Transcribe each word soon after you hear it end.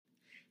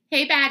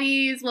Hey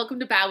baddies,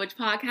 welcome to Bad Witch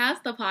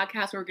Podcast, the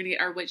podcast where we're going to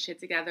get our witch shit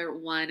together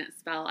one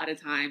spell at a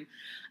time.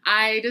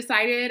 I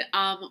decided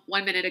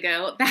 1 minute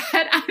ago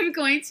that I'm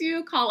going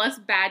to call us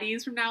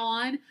baddies from now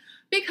on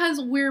because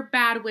we're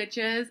bad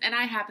witches and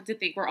I happen to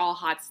think we're all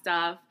hot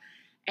stuff.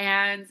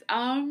 And,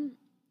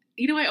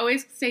 I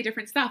always say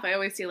different stuff. I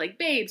always say like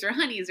babes or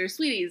honeys or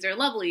sweeties or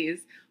lovelies,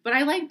 but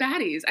I like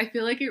baddies. I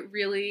feel like it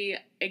really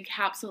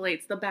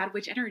encapsulates the bad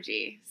witch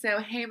energy. So,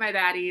 hey, my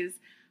baddies,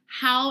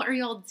 how are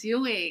y'all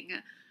doing?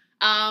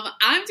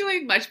 I'm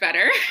doing much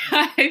better.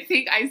 I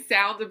think I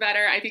sound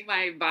better. I think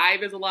my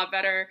vibe is a lot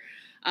better.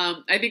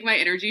 I think my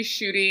energy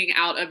shooting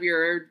out of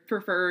your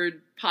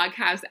preferred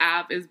podcast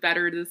app is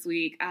better this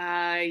week.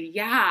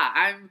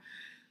 I'm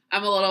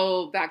a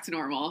little back to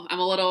normal. I'm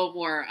a little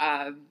more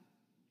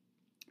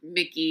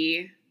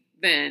Mickey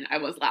than I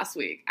was last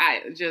week.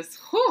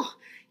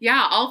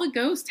 All the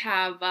ghosts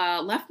have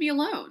left me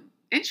alone.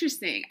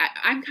 Interesting.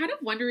 I'm kind of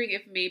wondering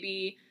if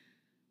maybe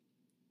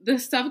the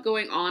stuff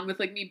going on with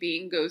like me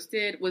being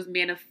ghosted was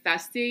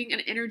manifesting an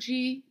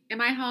energy in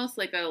my house,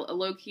 like a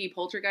low-key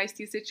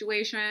poltergeisty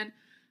situation.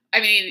 I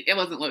mean, it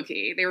wasn't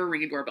low-key. They were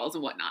ringing doorbells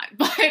and whatnot.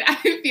 But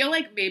I feel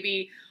like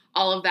maybe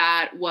all of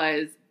that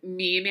was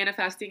me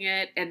manifesting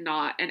it and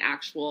not an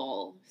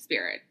actual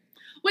spirit,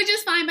 which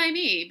is fine by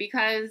me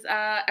because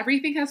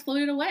everything has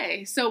floated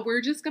away. So we're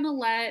just going to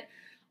let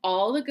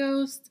all the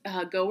ghosts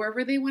go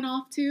wherever they went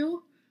off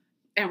to,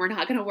 and we're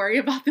not going to worry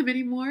about them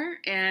anymore,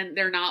 and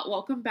they're not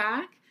welcome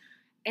back.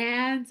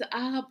 And,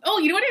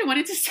 you know what I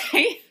wanted to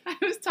say? I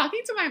was talking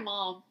to my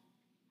mom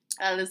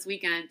this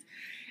weekend,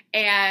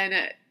 and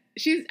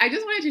I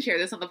just wanted to share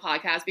this on the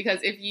podcast because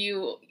if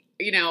you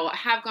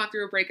have gone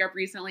through a breakup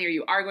recently, or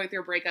you are going through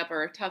a breakup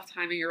or a tough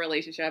time in your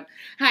relationship,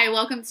 hi,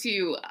 welcome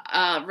to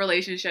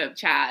relationship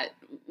chat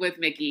with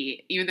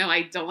Mickey. Even though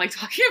I don't like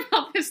talking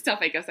about this stuff,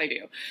 I guess I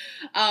do.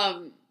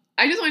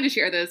 I just wanted to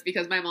share this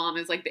because my mom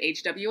is like the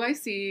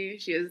HWIC.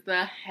 She is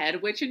the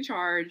head witch in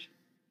charge.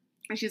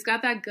 And she's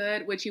got that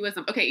good witchy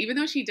wisdom. Okay, even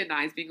though she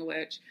denies being a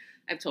witch,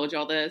 I've told you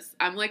all this,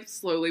 I'm like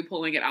slowly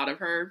pulling it out of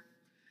her.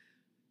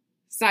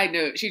 Side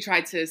note, she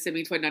tried to send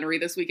me to a nunnery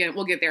this weekend.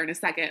 We'll get there in a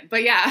second.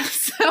 But yeah,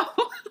 so...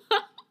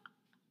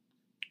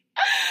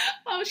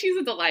 oh, she's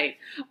a delight.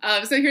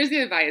 So here's the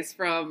advice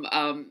from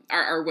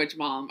our witch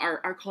mom,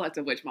 our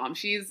collective witch mom.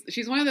 She's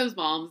one of those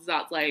moms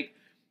that's like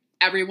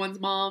everyone's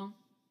mom.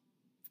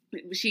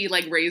 She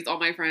like raised all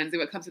my friends. They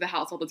would come to the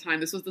house all the time.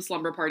 This was the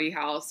slumber party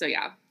house. So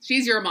yeah,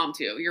 she's your mom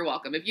too. You're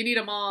welcome. If you need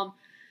a mom,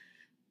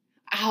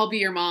 I'll be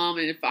your mom.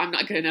 And if I'm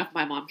not good enough,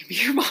 my mom can be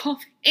your mom.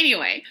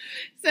 Anyway,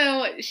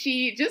 so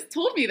she just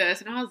told me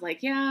this and I was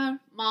like, yeah,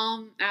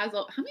 mom,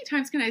 how many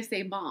times can I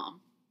say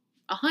mom?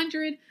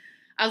 100?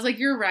 I was like,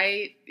 you're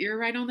right. You're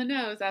right on the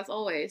nose as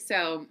always.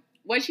 So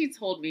what she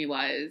told me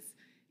was,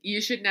 you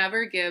should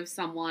never give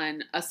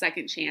someone a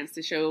second chance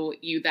to show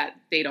you that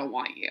they don't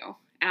want you.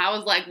 And I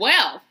was like,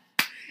 well,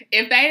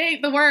 if that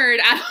ain't the word,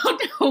 I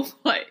don't know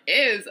what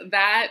is.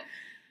 That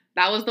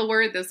was the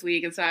word this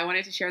week. And so I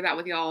wanted to share that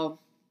with y'all.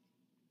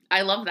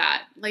 I love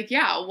that. Like,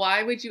 yeah,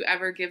 why would you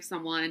ever give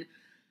someone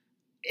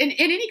in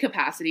any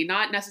capacity,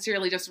 not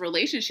necessarily just a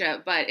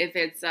relationship, but if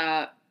it's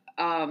a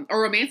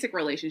romantic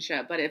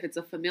relationship, but if it's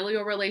a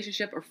familial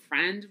relationship or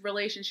friend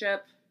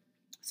relationship,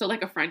 so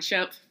like a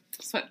friendship,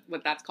 that's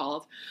what that's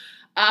called,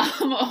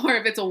 or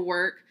if it's a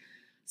work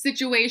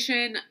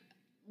situation,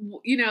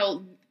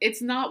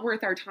 it's not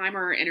worth our time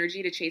or our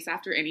energy to chase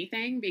after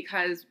anything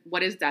because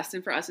what is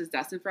destined for us is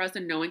destined for us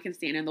and no one can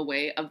stand in the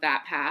way of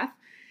that path.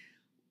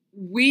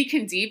 We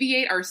can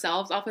deviate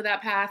ourselves off of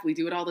that path. We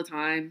do it all the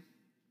time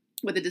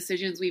with the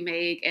decisions we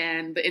make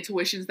and the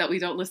intuitions that we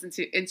don't listen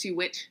to,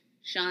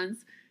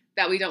 intuitions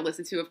that we don't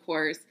listen to, of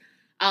course.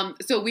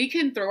 So we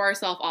can throw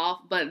ourselves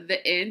off, but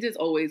the end is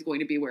always going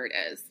to be where it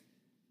is.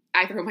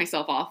 I throw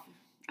myself off,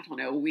 I don't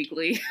know,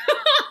 weekly.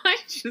 I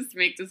just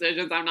make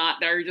decisions.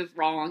 They're just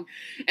wrong.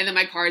 And then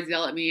my cards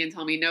yell at me and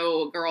tell me,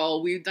 no,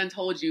 girl, we've done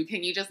told you.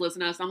 Can you just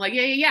listen to us? I'm like,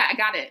 yeah, I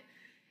got it.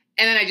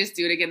 And then I just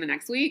do it again the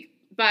next week.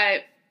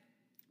 But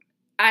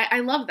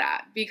I love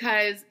that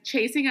because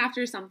chasing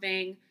after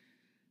something,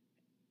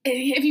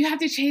 if you have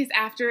to chase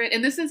after it,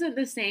 and this isn't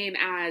the same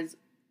as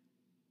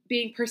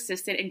being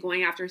persistent and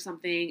going after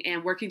something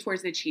and working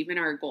towards an achievement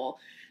or a goal.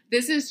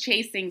 This is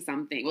chasing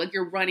something. Like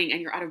you're running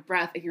and you're out of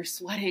breath and you're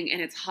sweating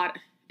and it's hot.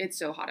 It's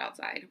so hot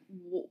outside.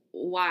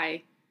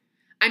 Why?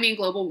 I mean,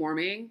 global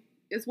warming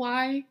is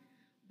why,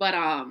 but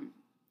I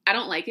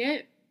don't like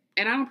it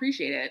and I don't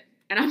appreciate it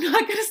and I'm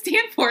not going to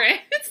stand for it.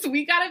 So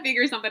we got to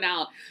figure something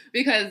out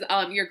because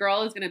your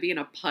girl is going to be in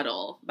a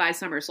puddle by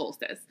summer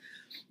solstice.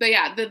 But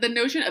yeah, the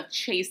notion of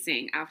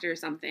chasing after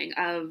something,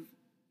 of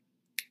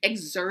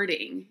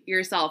exerting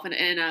yourself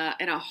in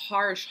a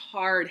harsh,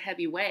 hard,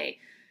 heavy way,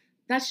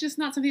 that's just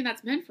not something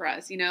that's meant for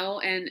us,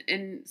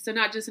 and so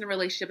not just in a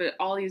relationship, but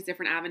all these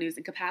different avenues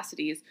and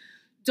capacities.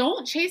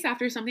 Don't chase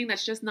after something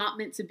that's just not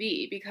meant to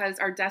be because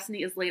our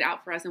destiny is laid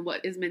out for us and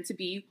what is meant to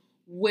be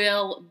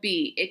will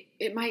be.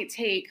 It might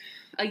take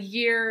a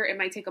year, it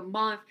might take a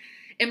month,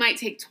 it might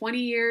take 20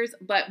 years,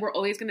 but we're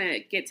always going to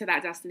get to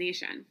that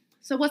destination.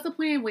 So what's the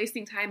point in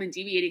wasting time and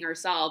deviating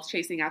ourselves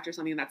chasing after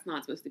something that's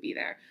not supposed to be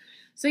there?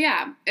 So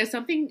yeah, if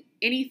something,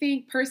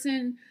 anything,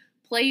 person,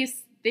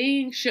 place,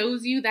 thing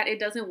shows you that it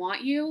doesn't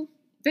want you,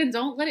 then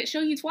don't let it show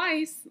you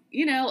twice,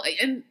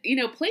 and,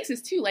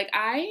 places too. Like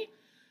I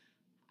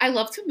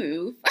love to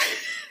move.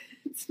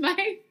 It's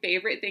my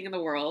favorite thing in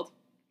the world.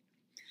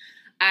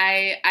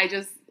 I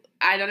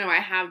don't know. I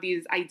have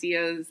these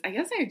ideas. I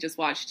guess I just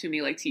watched too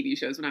many like TV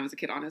shows when I was a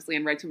kid, honestly,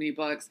 and read too many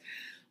books.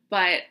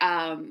 But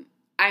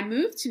I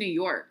moved to New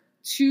York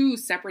 2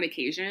 separate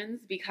occasions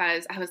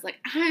because I was like,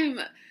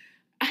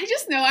 I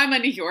just know I'm a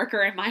New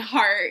Yorker in my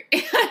heart.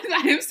 And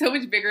I am so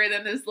much bigger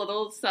than this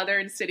little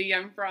southern city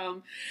I'm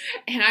from.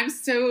 And I'm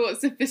so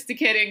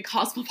sophisticated and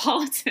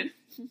cosmopolitan.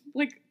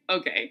 Like,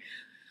 okay.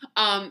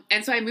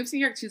 And so I moved to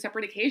New York 2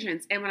 separate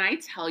occasions. And when I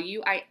tell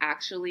you, I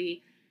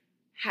actually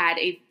had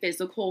a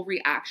physical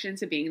reaction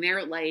to being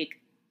there. Like,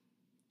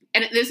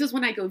 and this is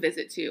when I go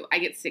visit too. I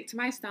get sick to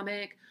my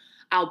stomach.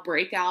 I'll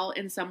break out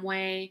in some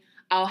way.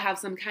 I'll have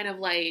some kind of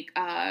like,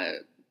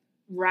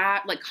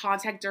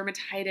 contact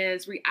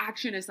dermatitis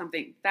reaction to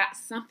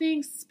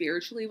something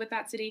spiritually with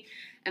that city.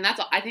 And that's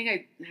all. I think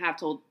I have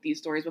told these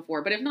stories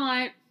before, but if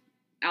not,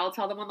 I'll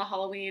tell them on the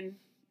Halloween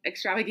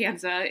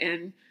extravaganza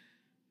in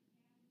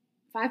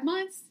 5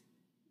 months,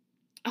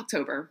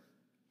 October.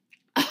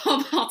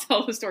 I'll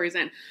tell the stories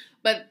then.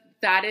 But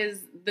that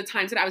is the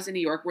times that I was in New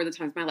York were the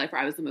times of my life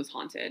where I was the most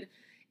haunted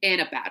in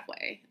a bad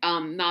way.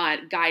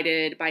 Not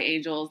guided by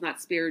angels,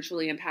 not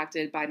spiritually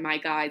impacted by my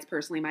guides,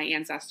 personally, my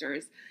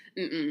ancestors.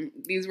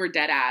 These were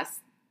dead ass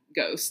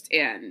ghosts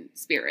and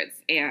spirits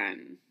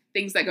and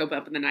things that go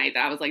bump in the night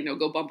that I was like, no,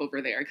 go bump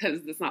over there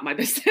because it's not my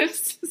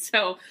business.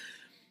 So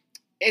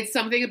it's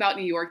something about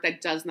New York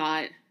that does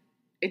not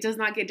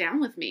get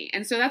down with me.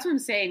 And so that's what I'm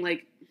saying.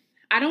 Like,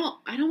 I don't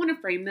want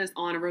to frame this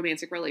on a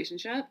romantic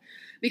relationship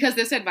because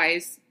this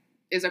advice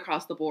is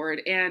across the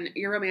board and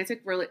your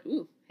romantic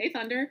ooh, hey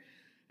Thunder.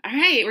 All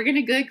right, we're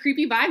getting a good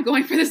creepy vibe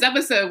going for this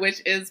episode,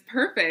 which is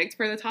perfect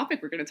for the topic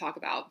we're going to talk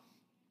about.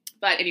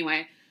 But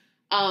anyway,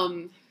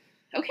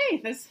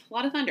 okay, there's a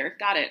lot of thunder.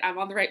 Got it. I'm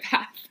on the right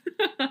path.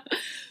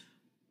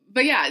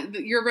 But yeah,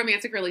 your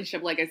romantic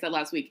relationship, like I said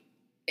last week,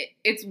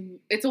 it's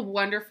a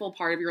wonderful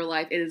part of your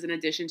life. It is an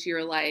addition to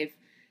your life,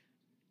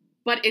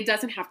 but it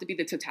doesn't have to be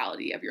the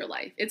totality of your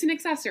life. It's an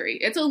accessory.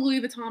 It's a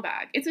Louis Vuitton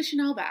bag. It's a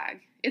Chanel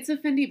bag. It's a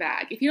Fendi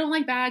bag. If you don't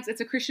like bags, it's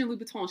a Christian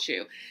Louboutin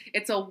shoe.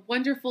 It's a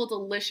wonderful,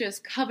 delicious,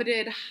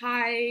 coveted,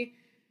 high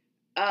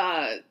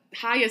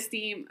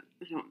esteem.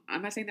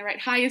 Am I saying that right?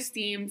 High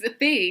esteemed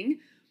thing,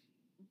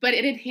 but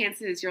it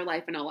enhances your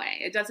life in a way.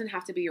 It doesn't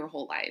have to be your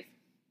whole life.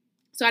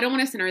 So I don't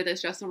want to center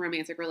this just on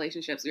romantic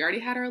relationships. We already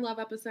had our love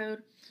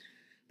episode.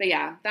 But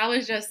yeah, that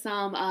was just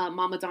some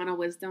Mama Donna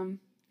wisdom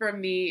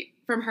from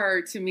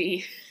her to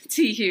me,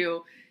 to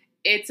you.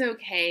 It's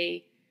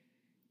okay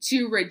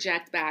to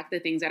reject back the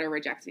things that are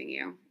rejecting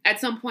you.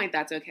 At some point,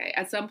 that's okay.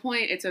 At some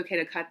point, it's okay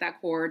to cut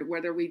that cord,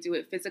 whether we do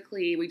it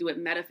physically, we do it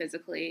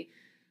metaphysically,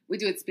 we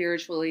do it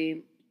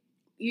spiritually.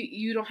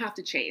 You don't have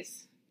to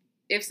chase.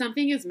 If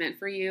something is meant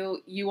for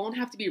you, you won't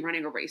have to be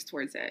running a race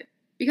towards it.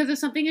 Because if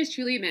something is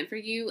truly meant for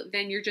you,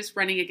 then you're just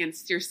running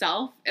against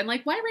yourself. And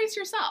like, why race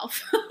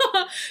yourself?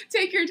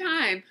 Take your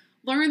time.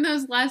 Learn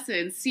those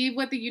lessons. See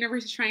what the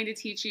universe is trying to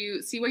teach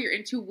you. See what your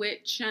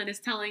intuition is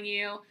telling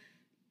you.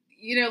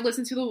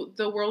 Listen to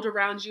the world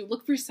around you.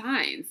 Look for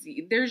signs.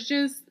 There's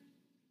just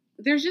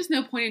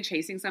no point in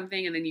chasing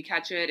something and then you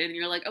catch it and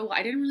you're like, oh, well,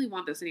 I didn't really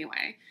want this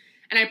anyway.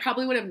 And I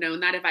probably would have known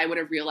that if I would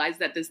have realized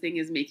that this thing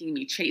is making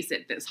me chase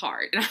it this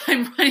hard. And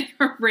I'm running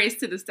a race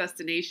to this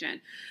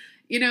destination.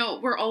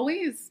 We're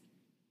always,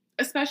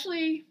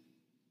 especially,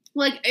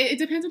 like, it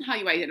depends on how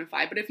you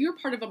identify. But if you're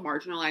part of a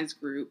marginalized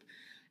group,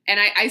 and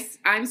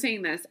I'm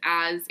saying this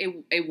as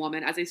a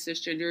woman, as a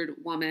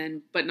cisgendered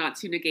woman, but not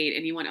to negate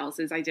anyone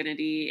else's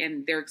identity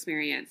and their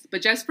experience.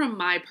 But just from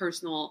my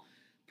personal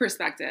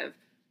perspective,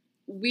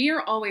 we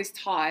are always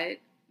taught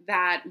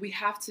that we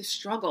have to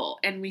struggle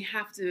and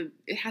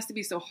it has to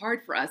be so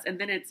hard for us. And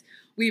then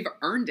we've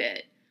earned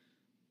it.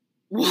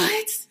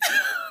 What?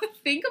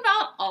 Think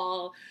about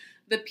all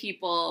the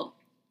people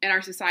in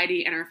our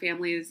society and our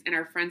families and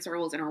our friend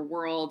circles and our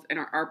world and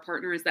our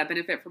partners that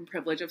benefit from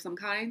privilege of some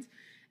kind.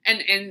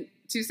 And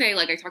to say,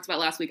 like I talked about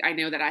last week, I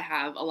know that I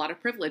have a lot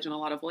of privilege in a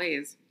lot of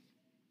ways,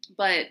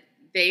 but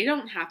they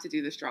don't have to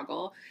do the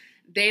struggle.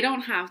 They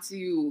don't have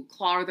to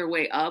claw their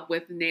way up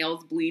with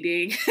nails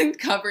bleeding and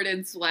covered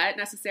in sweat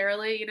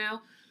necessarily,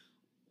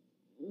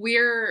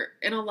 We're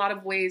in a lot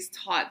of ways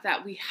taught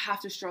that we have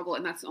to struggle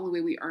and that's the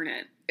only way we earn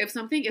it. If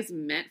something is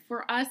meant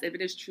for us, if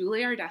it is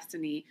truly our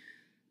destiny,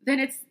 then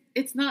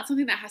it's not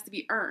something that has to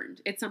be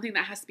earned. It's something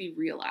that has to be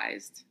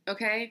realized.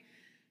 Okay?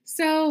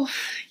 So,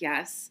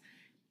 yes.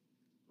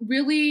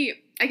 Really,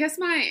 I guess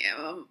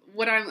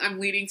what I'm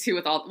leading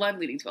to I'm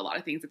leading to a lot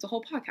of things. It's a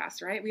whole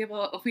podcast, right? We have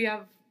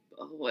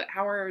an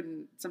hour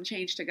and some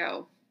change to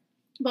go.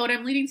 But what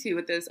I'm leading to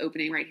with this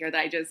opening right here that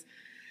I just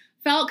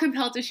felt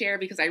compelled to share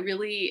because I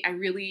really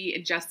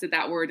ingested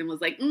that word and was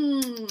like,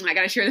 I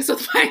got to share this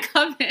with my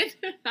coven,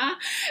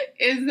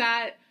 is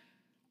that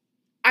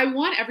I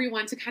want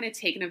everyone to kind of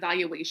take an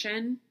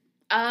evaluation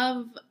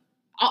of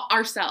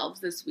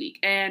ourselves this week.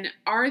 And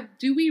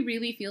do we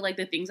really feel like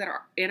the things that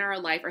are in our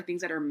life are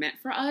things that are meant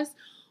for us?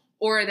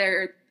 Or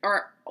that's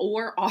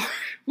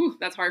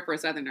hard for a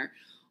Southerner.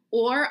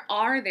 Or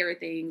are there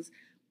things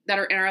that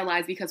are in our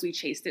lives because we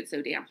chased it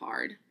so damn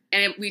hard?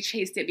 And we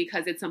chased it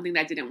because it's something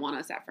that didn't want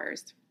us at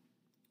first.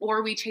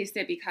 Or we chased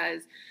it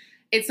because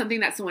it's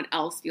something that someone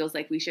else feels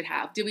like we should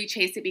have. Do we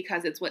chase it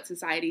because it's what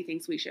society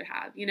thinks we should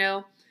have? You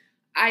know,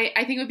 I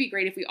think it would be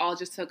great if we all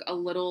just took a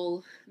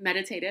little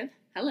meditative,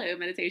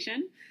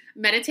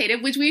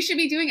 which we should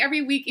be doing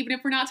every week, even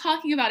if we're not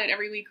talking about it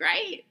every week,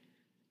 right?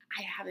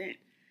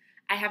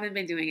 I haven't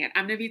been doing it.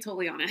 I'm going to be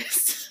totally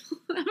honest.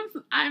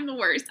 I'm the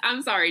worst.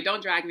 I'm sorry.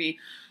 Don't drag me.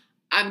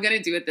 I'm going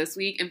to do it this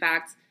week. In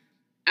fact,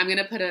 I'm going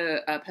to put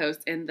a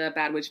post in the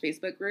Bad Witch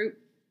Facebook group,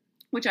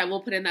 which I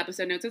will put in the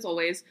episode notes as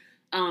always,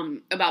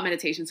 about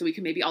meditation. So we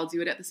can maybe all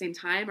do it at the same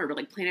time, or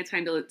like plan a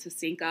time to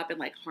sync up and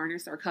like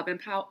harness our coven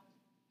power.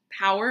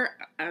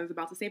 I was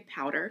about to say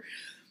powder.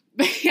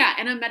 But yeah,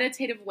 in a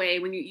meditative way,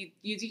 when you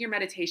do your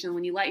meditation,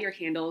 when you light your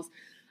candles,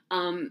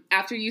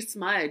 after you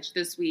smudge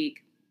this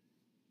week,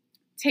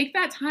 take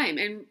that time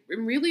and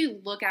really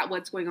look at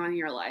what's going on in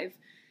your life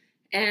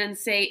and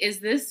say,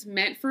 is this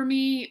meant for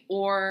me,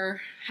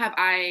 or have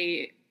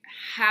I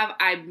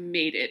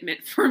made it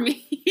meant for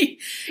me?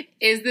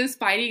 Is this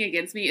fighting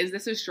against me? Is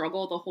this a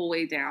struggle the whole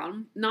way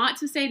down? Not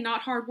to say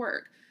not hard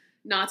work,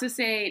 not to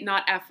say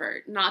not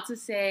effort, not to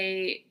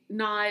say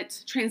not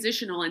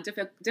transitional and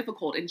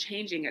difficult and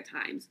changing at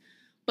times,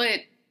 but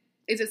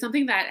is it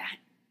something that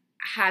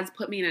has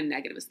put me in a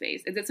negative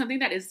space? Is it something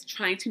that is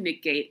trying to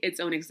negate its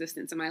own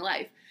existence in my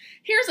life?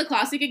 Here's a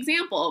classic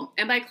example.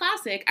 And by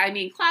classic, I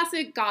mean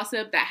classic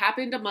gossip that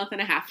happened a month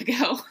and a half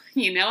ago.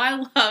 You know,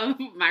 I love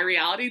my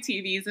reality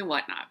TVs and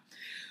whatnot.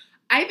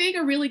 I think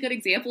a really good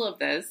example of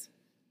this.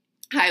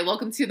 Hi,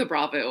 welcome to the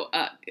Bravo.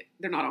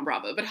 They're not on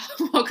Bravo, but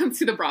welcome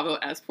to the Bravo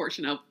S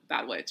portion of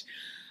Bad Witch.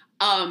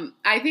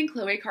 I think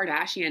Khloe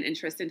Kardashian and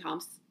Tristan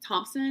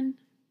Thompson.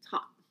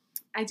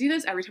 I do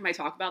this every time I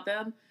talk about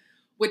them.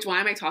 Which, why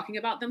am I talking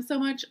about them so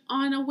much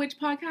on a witch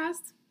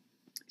podcast?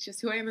 It's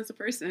just who I am as a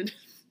person.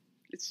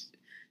 It's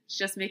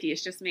just Mickey.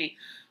 It's just me.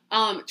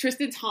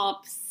 Tristan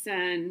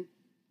Thompson.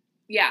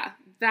 Yeah,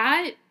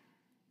 that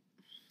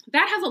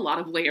has a lot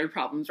of layered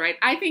problems, right?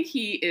 I think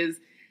he is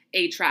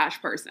a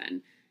trash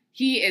person.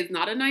 He is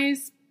not a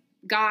nice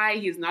guy.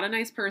 He is not a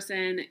nice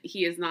person.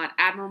 He is not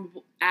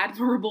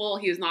admirable.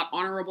 He is not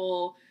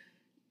honorable.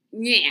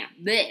 Yeah,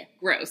 bleh,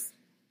 gross.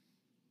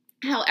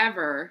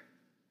 However,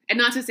 and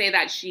not to say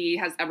that she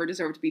has ever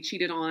deserved to be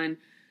cheated on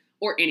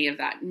or any of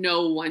that.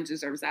 No one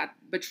deserves that.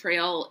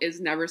 Betrayal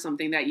is never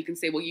something that you can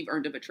say, well, you've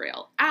earned a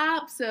betrayal.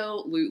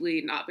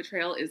 Absolutely not.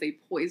 Betrayal is a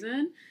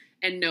poison,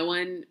 and no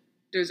one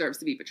deserves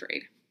to be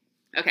betrayed.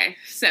 Okay,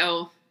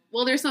 so,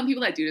 well, there's some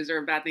people that do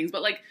deserve bad things,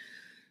 but like,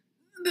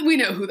 we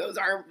know who those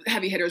are.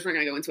 Heavy hitters, we're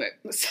going to go into it.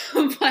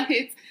 So, but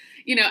it's,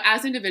 you know,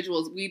 as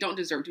individuals, we don't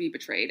deserve to be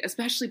betrayed,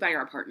 especially by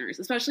our partners,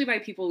 especially by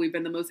people we've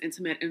been the most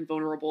intimate and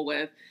vulnerable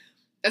with.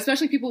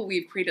 Especially people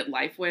we've created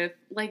life with,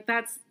 like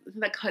that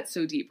cuts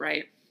so deep,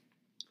 right?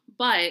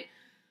 But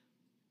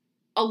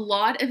a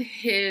lot of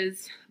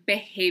his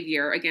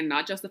behavior, again,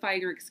 not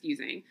justifying or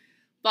excusing,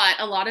 but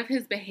a lot of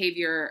his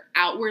behavior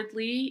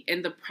outwardly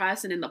in the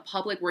press and in the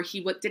public where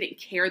he didn't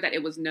care that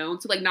it was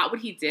known. So like not what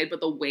he did, but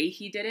the way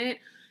he did it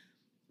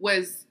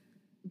was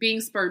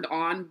being spurred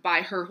on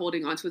by her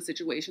holding on to a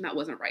situation that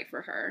wasn't right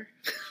for her.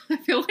 I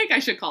feel like I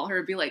should call her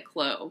and be like,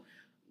 Chloe,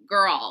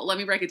 girl, let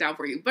me break it down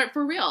for you. But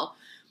for real,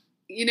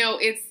 you know,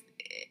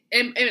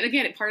 and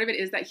again, part of it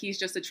is that he's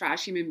just a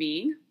trash human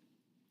being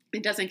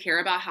and doesn't care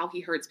about how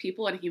he hurts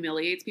people and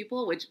humiliates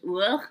people, which,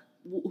 what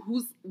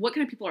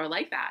kind of people are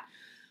like that?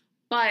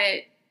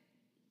 But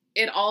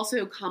it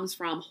also comes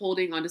from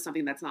holding on to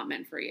something that's not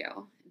meant for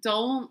you.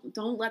 Don't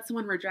let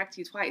someone reject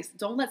you twice.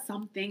 Don't let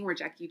something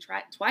reject you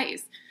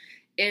twice.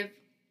 If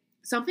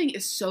something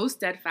is so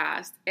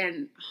steadfast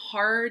and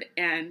hard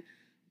and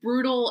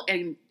brutal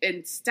and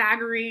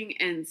staggering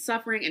and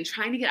suffering and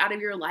trying to get out of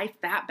your life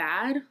that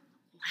bad,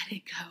 let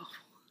it go.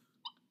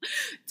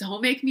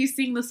 Don't make me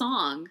sing the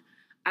song.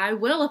 I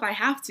will if I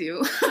have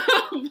to.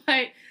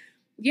 But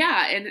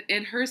yeah,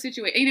 in her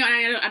situation, you know,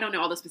 I don't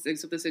know all the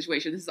specifics of the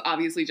situation. This is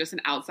obviously just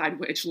an outside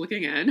witch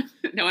looking in.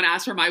 No one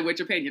asked for my witch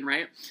opinion,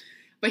 right?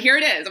 But here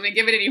it is. I'm going to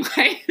give it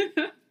anyway.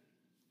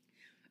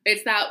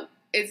 It's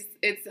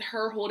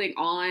her holding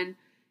on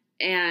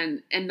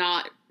and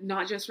not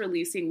just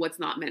releasing what's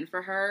not meant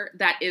for her,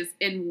 that is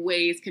in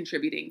ways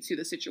contributing to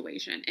the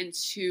situation and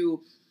to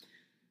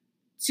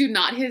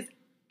not his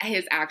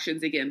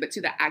actions again, but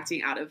to the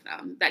acting out of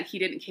them, that he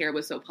didn't care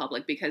was so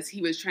public because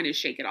he was trying to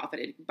shake it off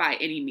by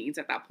any means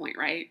at that point,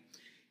 right?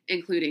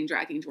 Including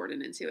dragging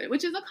Jordan into it,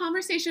 which is a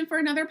conversation for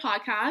another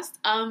podcast.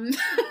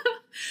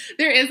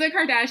 There is a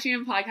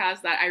Kardashian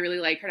podcast that I really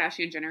like,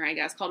 Kardashian Jenner, I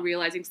guess, called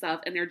Realizing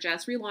Stuff, and they're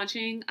just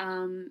relaunching.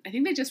 I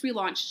think they just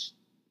relaunched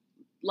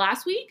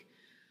last week.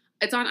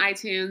 It's on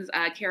iTunes.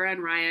 Kara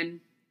and Ryan.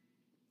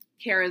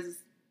 Kara's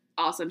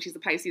awesome. She's a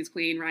Pisces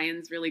queen.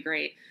 Ryan's really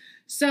great.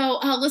 So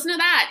listen to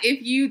that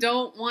if you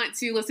don't want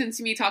to listen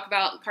to me talk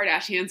about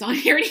Kardashians on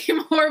here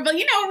anymore. But,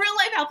 real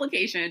life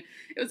application.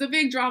 It was a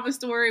big drama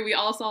story. We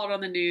all saw it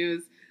on the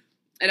news.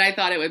 And I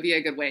thought it would be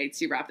a good way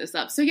to wrap this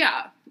up. So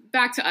yeah,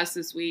 back to us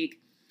this week.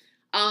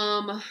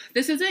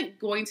 This isn't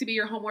going to be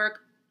your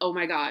homework. Oh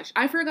my gosh.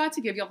 I forgot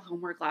to give y'all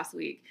homework last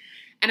week.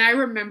 And I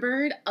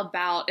remembered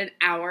about an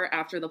hour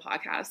after the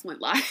podcast went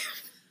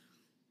live.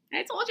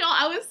 I told y'all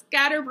I was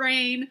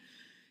scatterbrained,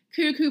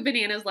 cuckoo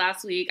bananas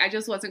last week. I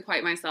just wasn't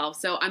quite myself.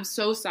 So I'm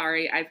so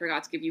sorry I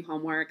forgot to give you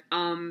homework.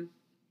 In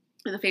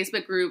the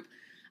Facebook group,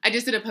 I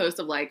just did a post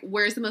of like,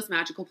 where's the most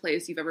magical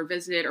place you've ever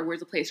visited, or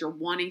where's a place you're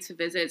wanting to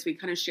visit? So we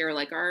kind of share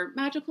like our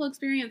magical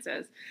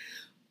experiences.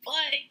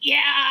 But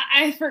yeah,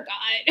 I forgot.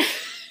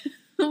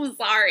 I'm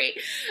sorry.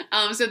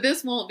 So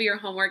this won't be your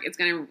homework. It's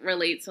going to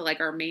relate to like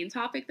our main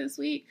topic this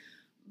week.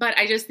 But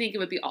I just think it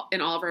would be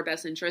in all of our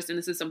best interest. And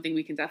this is something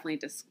we can definitely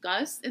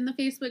discuss in the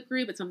Facebook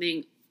group. It's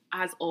something,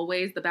 as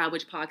always,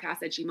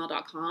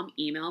 thebadwitchpodcast@gmail.com.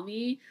 Email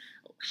me,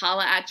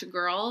 holla at your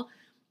girl.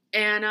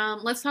 And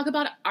let's talk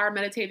about our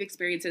meditative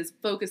experiences,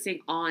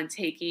 focusing on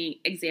taking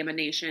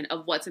examination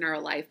of what's in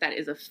our life that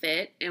is a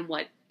fit and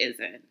what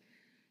isn't.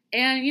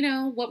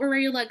 And, what we're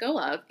ready to let go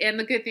of. And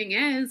the good thing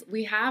is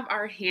we have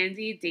our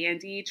handy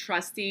dandy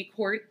trusty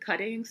cord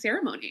cutting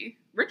ceremony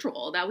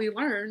ritual that we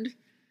learned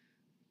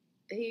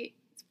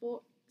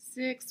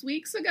 6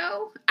 weeks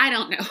ago. I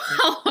don't know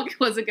how long it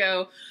was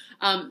ago.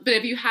 But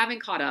if you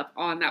haven't caught up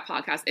on that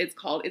podcast,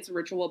 it's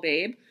Ritual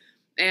Babe.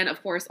 And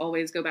of course,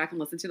 always go back and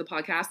listen to the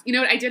podcast. You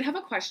know what? I did have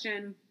a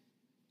question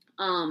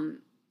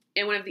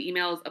in one of the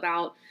emails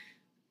about,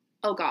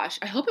 oh gosh,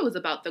 I hope it was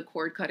about the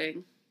cord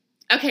cutting.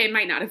 Okay, it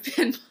might not have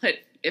been, but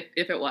if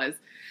it was.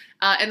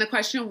 And the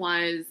question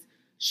was,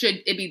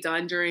 should it be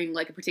done during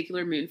like a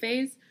particular moon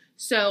phase?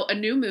 So a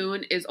new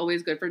moon is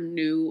always good for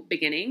new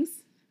beginnings,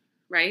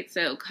 right?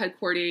 So cut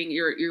cording,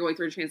 you're going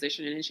through a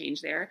transition and a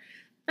change there.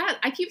 That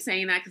I keep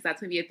saying that because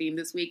that's going to be a theme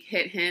this week.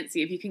 Hint,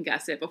 see if you can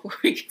guess it before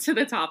we get to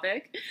the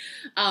topic.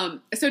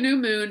 So new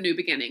moon, new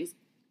beginnings.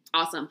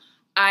 Awesome.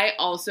 I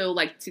also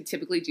like to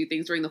typically do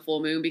things during the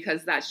full moon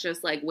because that's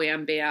just like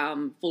wham,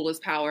 bam,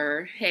 fullest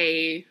power.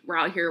 Hey, we're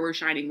out here, we're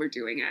shining, we're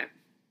doing it.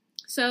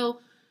 So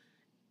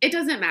it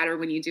doesn't matter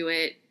when you do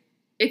it.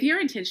 If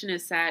your intention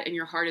is set and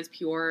your heart is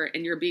pure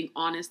and you're being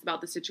honest about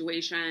the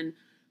situation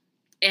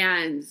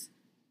and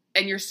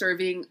you're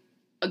serving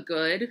a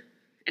good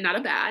and not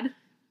a bad,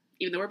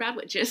 even though we're bad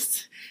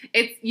witches,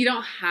 you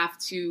don't have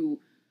to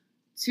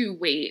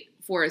wait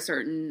for a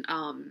certain,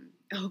 oh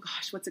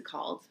gosh, what's it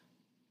called?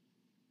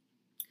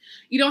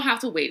 You don't have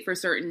to wait for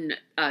certain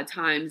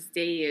times,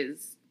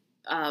 days,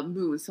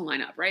 moons to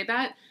line up, right?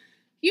 That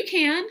you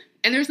can,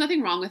 and there's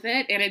nothing wrong with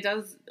it. And it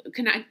does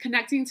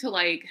connecting to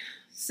like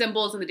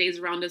symbols and the days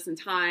around us in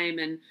time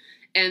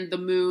and the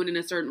moon in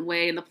a certain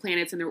way and the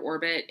planets in their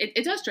orbit.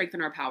 It does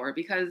strengthen our power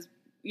because,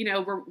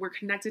 we're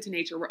connected to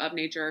nature. We're of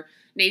nature.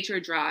 Nature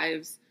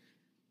drives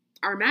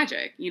our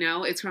magic,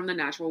 it's from the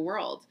natural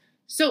world.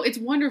 So it's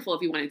wonderful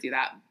if you want to do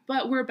that,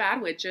 but we're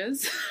bad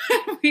witches.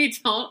 We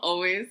don't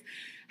always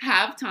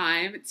have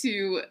time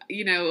to,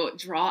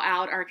 draw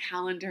out our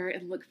calendar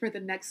and look for the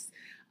next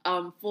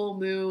full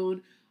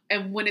moon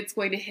and when it's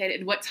going to hit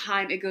and what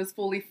time it goes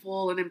fully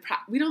full. And then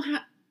we're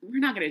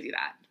not going to do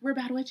that. We're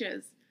bad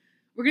witches.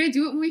 We're going to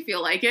do it when we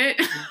feel like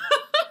it.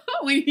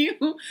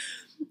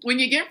 When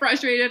you get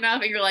frustrated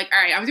enough and you're like, all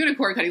right, I'm doing a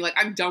cord cutting, like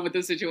I'm done with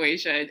this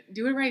situation.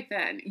 Do it right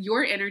then.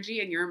 Your energy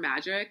and your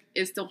magic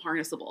is still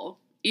harnessable,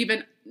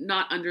 even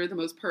not under the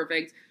most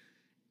perfect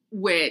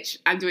witch,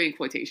 I'm doing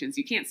quotations,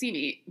 you can't see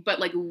me, but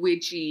like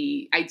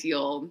witchy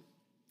ideal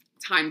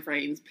time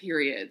frames,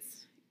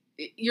 periods.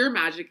 Your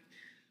magic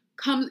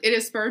it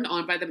is spurred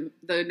on by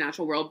the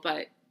natural world,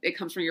 but it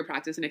comes from your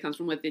practice and it comes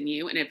from within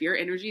you. And if your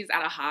energy is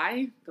at a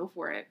high, go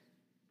for it.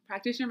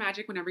 Practice your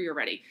magic whenever you're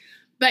ready.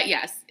 But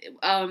yes,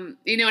 and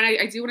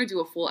I do want to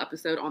do a full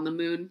episode on the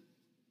moon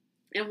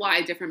and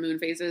why different moon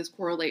phases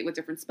correlate with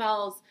different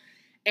spells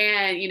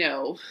and,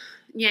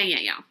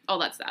 all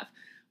that stuff.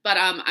 But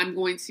I'm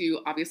going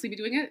to obviously be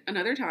doing it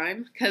another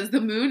time because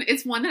the moon,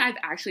 it's one that I've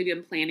actually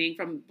been planning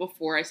from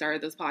before I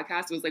started this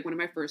podcast. It was like one of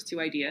my first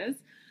 2 ideas.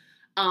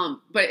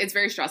 But it's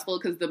very stressful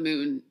because the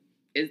moon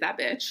is that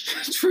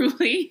bitch,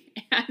 truly.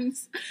 And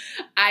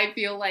I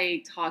feel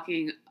like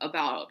talking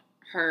about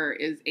her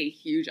is a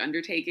huge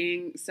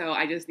undertaking. So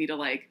I just need to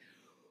like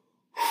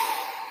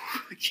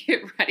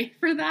get ready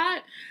for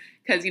that.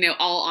 Because,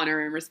 all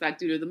honor and respect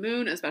due to the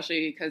moon,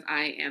 especially because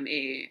I am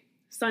a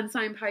sun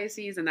sign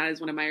Pisces, and that is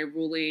one of my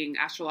ruling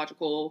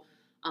astrological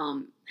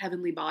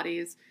heavenly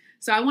bodies.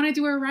 So I want to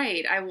do her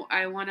right.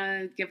 I want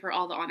to give her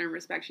all the honor and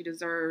respect she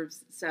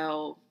deserves.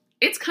 So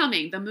it's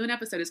coming. The moon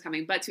episode is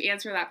coming. But to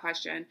answer that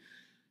question,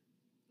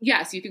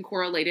 yes, you can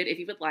correlate it if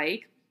you would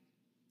like.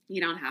 You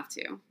don't have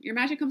to. Your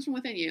magic comes from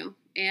within you.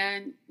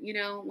 And,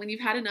 when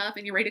you've had enough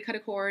and you're ready to cut a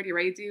cord, you're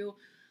ready to do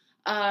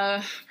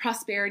a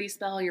prosperity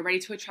spell, you're ready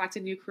to attract a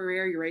new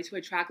career, you're ready to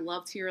attract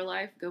love to your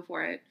life, go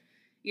for it.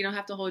 You don't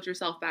have to hold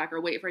yourself back or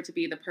wait for it to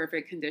be the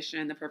perfect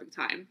condition, the perfect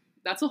time.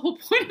 That's the whole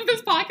point of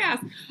this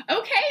podcast.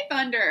 Okay,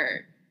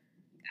 Thunder.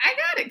 I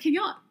got it. Can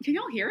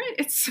y'all hear it?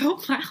 It's so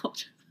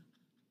loud.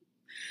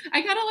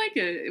 I kind of like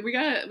it. We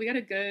got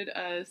a good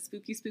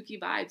spooky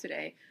vibe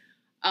today.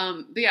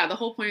 But yeah, the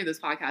whole point of this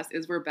podcast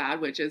is we're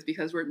bad witches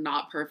because we're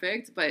not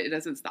perfect, but it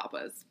doesn't stop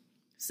us.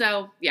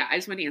 So yeah, I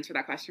just want to answer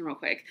that question real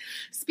quick.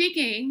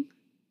 Speaking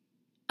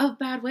of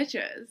bad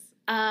witches,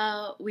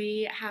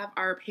 we have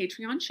our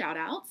Patreon shout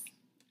outs.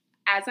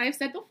 As I've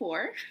said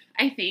before,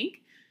 I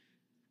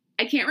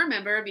can't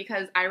remember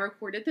because I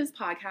recorded this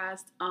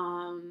podcast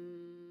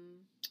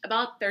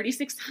about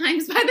 36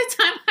 times by the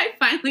time I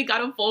finally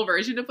got a full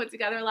version to put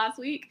together last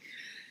week.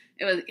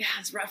 It was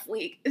a rough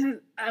week.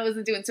 I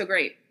wasn't doing so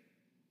great.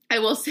 I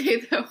will say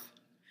though,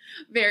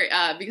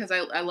 because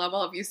I love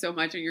all of you so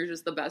much and you're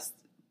just the best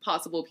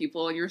possible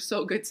people and you're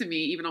so good to me,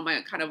 even on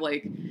my kind of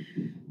like,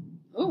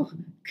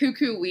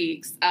 cuckoo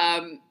weeks.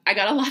 I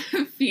got a lot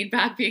of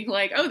feedback being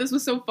like, oh, this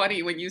was so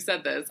funny when you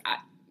said this.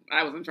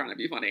 I wasn't trying to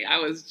be funny. I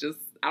was just,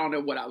 I don't know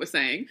what I was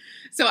saying.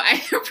 So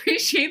I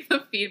appreciate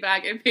the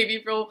feedback. It made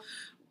me feel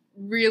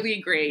really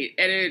great.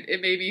 And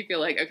it made me feel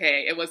like,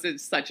 okay, it wasn't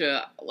such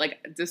a like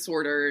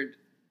disordered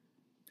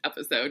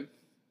episode.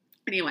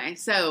 Anyway,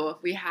 so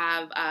we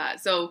have,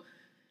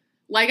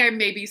 like I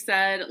maybe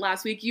said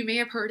last week, you may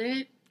have heard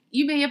it.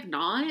 You may have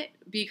not,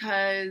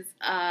 because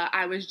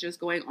I was just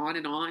going on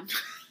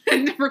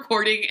and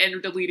recording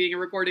and deleting and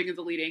recording and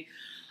deleting.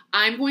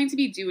 I'm going to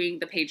be doing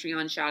the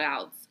Patreon shout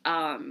outs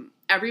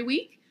every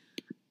week.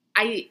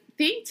 I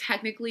think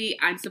technically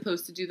I'm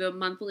supposed to do them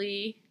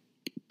monthly.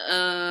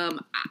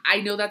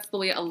 I know that's the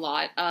way a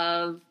lot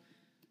of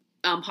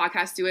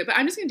podcasts do it, but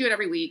I'm just going to do it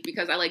every week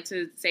because I like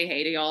to say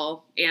hey to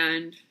y'all.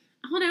 And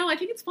I don't know, I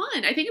think it's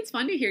fun. I think it's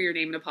fun to hear your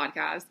name in a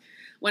podcast.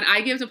 When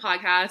I give to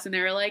podcasts and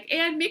they're like,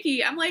 and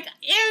Mickey, I'm like,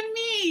 and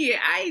me,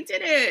 I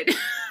did it.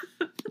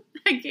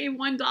 I gave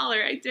 $1.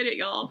 I did it,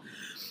 y'all.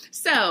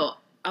 So,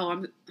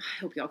 I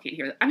hope y'all can't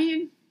hear that. I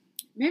mean,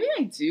 maybe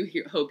I do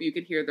hope you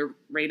can hear the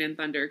rain and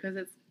thunder because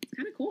it's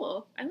kind of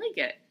cool. I like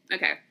it.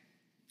 Okay.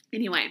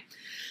 Anyway,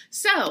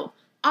 so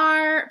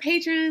our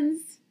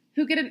patrons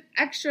who get an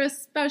extra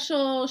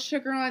special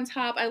sugar on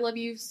top, I love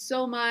you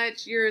so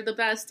much. You're the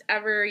best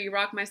ever. You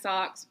rock my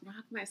socks.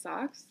 Rock my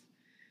socks?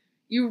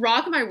 You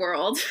rock my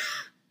world,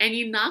 and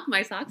you knock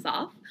my socks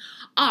off,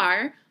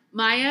 are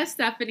Maya,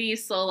 Stephanie,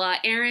 Sola,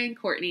 Aaron,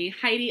 Courtney,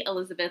 Heidi,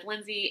 Elizabeth,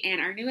 Lindsay,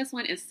 and our newest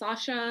one is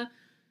Sasha.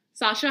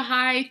 Sasha,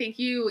 hi, thank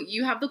you.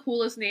 You have the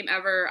coolest name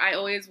ever. I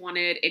always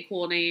wanted a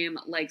cool name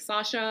like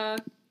Sasha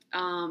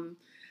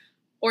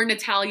or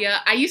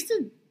Natalia. I used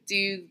to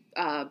do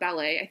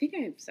ballet. I think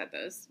I've said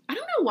this. I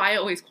don't know why I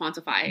always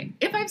quantify.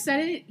 If I've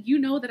said it, you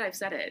know that I've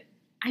said it.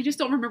 I just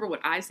don't remember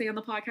what I say on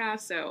the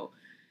podcast, so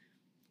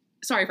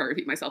sorry if I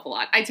repeat myself a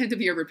lot. I tend to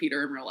be a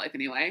repeater in real life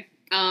anyway.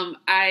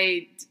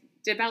 I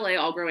did ballet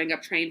all growing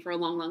up, trained for a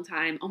long, long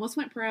time, almost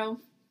went pro.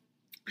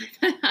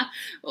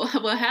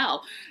 well,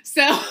 hell.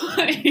 So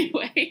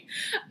anyway,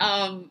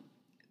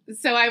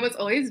 so I was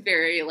always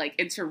very like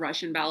into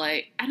Russian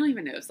ballet. I don't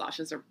even know if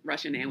Sasha's a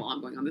Russian name while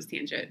I'm going on this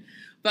tangent,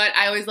 but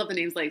I always love the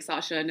names like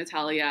Sasha,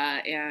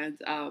 Natalia, and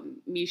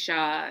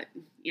Misha,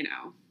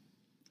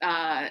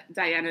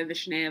 Diana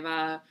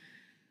Vishneva,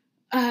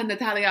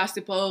 Natalia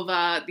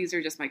Ostapova. These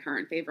are just my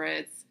current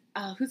favorites.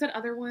 Who's that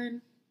other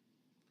one?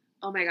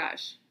 Oh my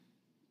gosh.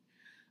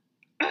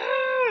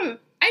 I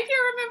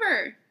can't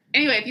remember.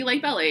 Anyway, if you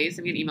like ballet,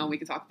 send me an email. We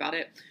can talk about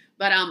it.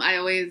 But I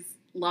always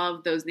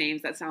love those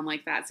names that sound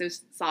like that. So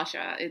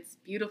Sasha, it's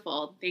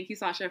beautiful. Thank you,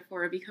 Sasha,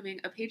 for becoming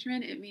a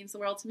patron. It means the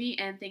world to me.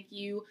 And thank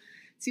you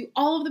to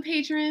all of the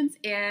patrons.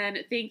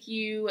 And thank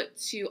you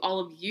to all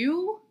of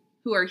you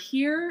who are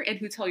here and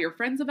who tell your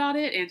friends about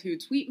it and who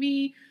tweet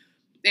me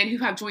and who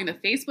have joined the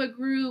Facebook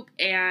group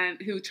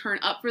and who turn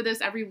up for this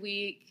every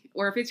week.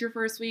 Or if it's your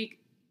first week,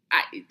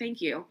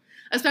 thank you.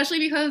 Especially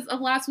because of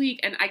last week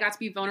and I got to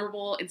be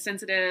vulnerable and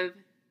sensitive.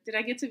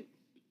 I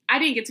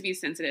didn't get to be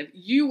sensitive.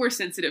 You were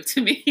sensitive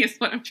to me is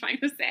what I'm trying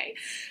to say.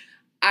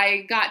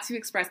 I got to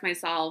express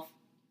myself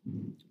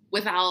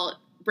without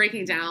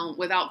breaking down,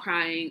 without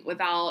crying,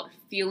 without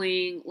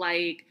feeling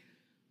like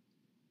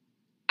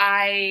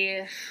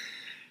I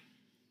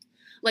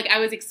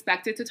was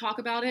expected to talk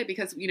about it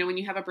because, when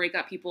you have a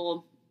breakup,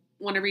 people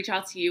want to reach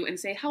out to you and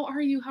say, how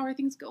are you? How are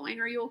things going?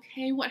 Are you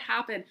okay? What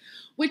happened?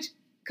 Which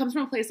comes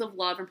from a place of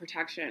love and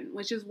protection,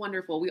 which is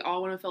wonderful. We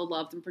all want to feel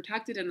loved and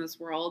protected in this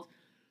world.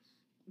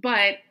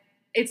 But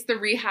it's the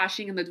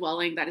rehashing and the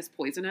dwelling that is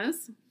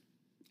poisonous.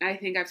 I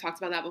think I've talked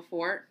about that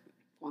before.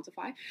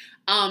 Quantify.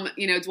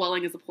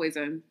 Dwelling is a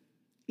poison.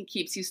 It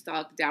keeps you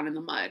stuck down in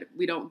the mud.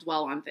 We don't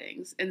dwell on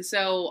things. And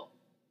so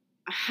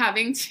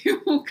having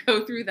to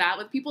go through that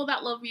with people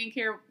that love me and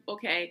care,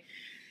 okay,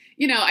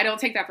 I don't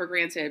take that for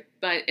granted.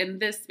 But in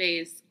this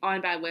space,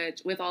 on Bad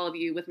Witch, with all of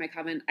you, with my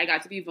coven, I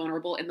got to be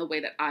vulnerable in the way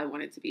that I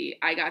wanted to be.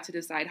 I got to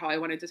decide how I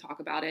wanted to talk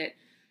about it.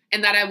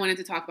 And that I wanted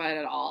to talk about it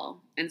at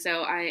all. And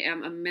so I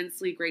am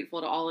immensely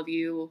grateful to all of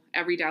you,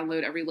 every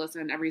download, every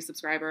listen, every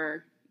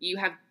subscriber. You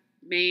have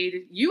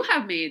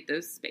made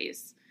this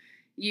space.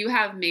 You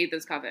have made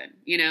this coven,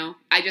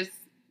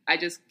 I I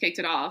just kicked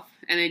it off,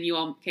 and then you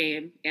all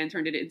came and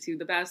turned it into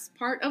the best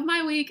part of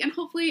my week, and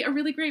hopefully a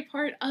really great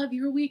part of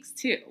your weeks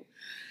too.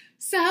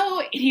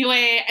 So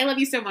anyway, I love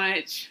you so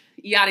much.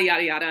 Yada,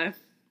 yada, yada.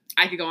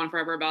 I could go on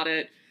forever about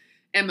it.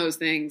 And most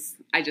things,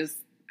 I just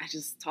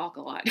talk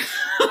a lot,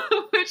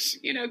 which,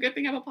 good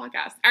thing I have a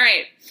podcast. All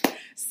right.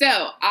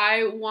 So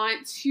I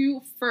want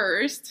to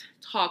first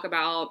talk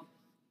about,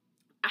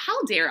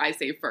 how dare I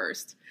say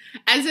first,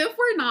 as if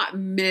we're not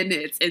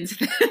minutes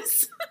into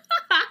this.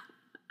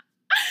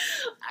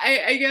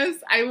 I guess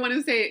I want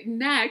to say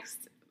next,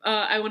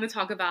 I want to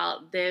talk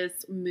about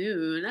this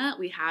moon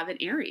we have in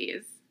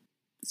Aries.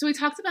 So we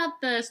talked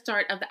about the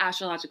start of the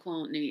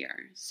astrological new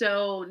year.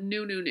 So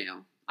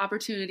new.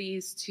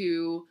 Opportunities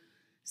to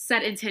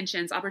set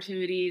intentions,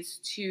 opportunities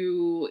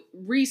to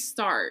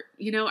restart,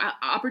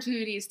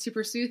 opportunities to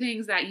pursue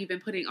things that you've been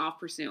putting off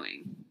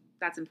pursuing.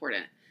 That's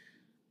important.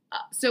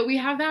 So we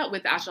have that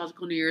with the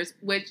astrological New Year's,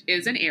 which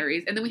is in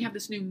Aries. And then we have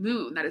this new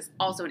moon that is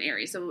also in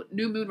Aries. So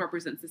new moon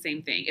represents the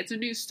same thing. It's a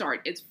new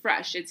start. It's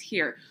fresh. It's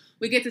here.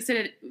 We get to set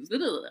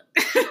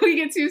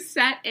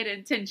an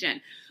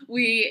intention.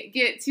 We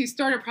get to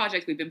start a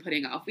project we've been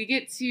putting off. We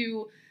get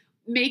to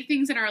make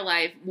things in our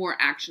life more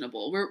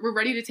actionable. We're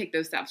ready to take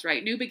those steps,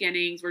 right? New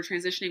beginnings. We're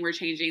transitioning. We're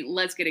changing.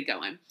 Let's get it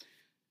going.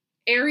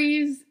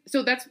 Aries.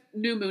 So that's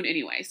new moon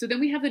anyway. So then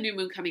we have the new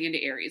moon coming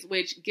into Aries,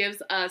 which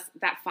gives us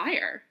that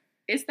fire.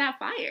 It's that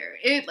fire.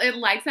 It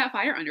lights that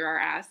fire under our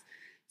ass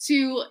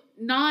to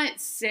not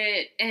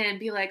sit and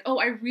be like, oh,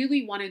 I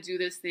really want to do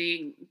this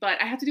thing,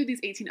 but I have to do these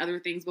 18 other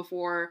things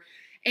before.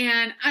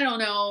 And I don't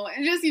know.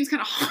 It just seems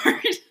kind of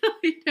hard,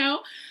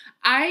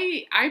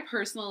 I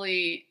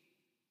personally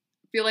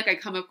feel like I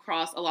come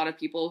across a lot of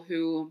people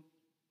who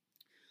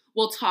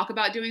will talk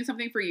about doing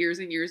something for years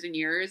and years and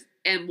years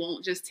and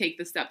won't just take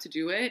the step to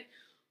do it.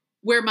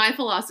 Where my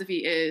philosophy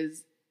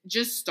is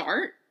just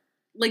start.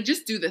 Like,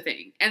 just do the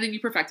thing, and then you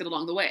perfect it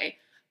along the way.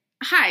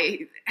 Hi,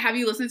 have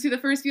you listened to the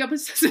first few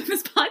episodes of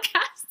this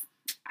podcast?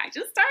 I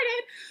just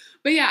started.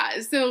 But yeah,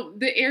 so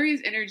the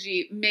Aries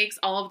energy makes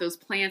all of those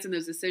plans and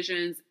those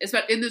decisions,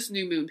 especially in this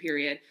new moon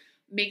period,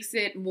 makes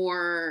it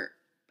more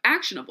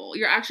actionable.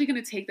 You're actually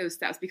going to take those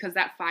steps because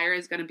that fire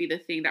is going to be the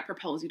thing that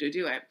propels you to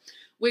do it,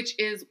 which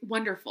is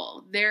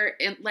wonderful.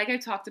 Like I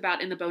talked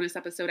about in the bonus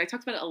episode, I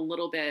talked about it a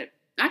little bit.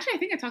 Actually, I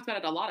think I talked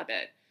about it a lot of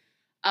it.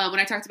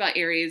 When I talked about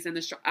Aries and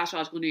the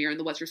astrological new year and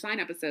the What's Your Sign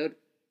episode,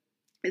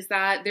 is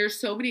that there's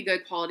so many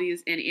good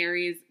qualities in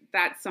Aries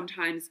that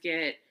sometimes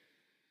get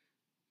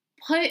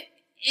put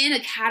in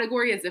a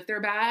category as if they're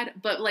bad,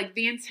 but like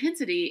the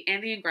intensity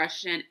and the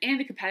aggression and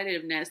the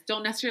competitiveness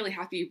don't necessarily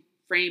have to be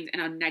framed in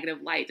a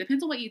negative light.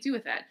 Depends on what you do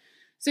with it.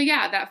 So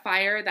yeah, that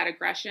fire, that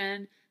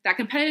aggression, that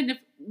competitiveness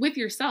with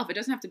yourself, it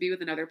doesn't have to be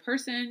with another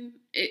person.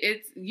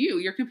 It's you.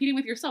 You're competing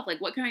with yourself.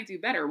 Like, what can I do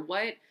better?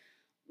 What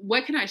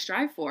can I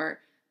strive for?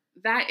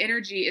 That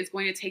energy is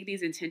going to take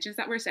these intentions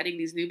that we're setting,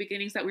 these new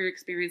beginnings that we're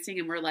experiencing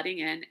and we're letting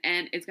in,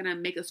 and it's going to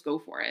make us go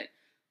for it,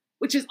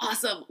 which is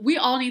awesome. We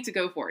all need to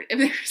go for it. If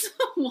there's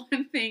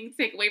one thing to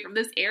take away from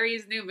this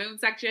Aries new moon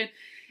section,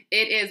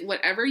 it is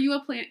whatever you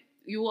have planned,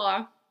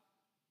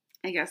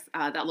 I guess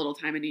that little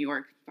time in New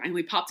York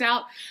finally popped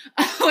out.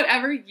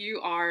 Whatever you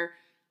are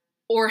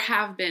or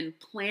have been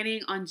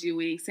planning on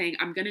doing, saying,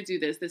 I'm going to do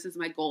this. This is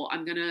my goal.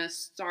 I'm going to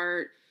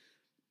start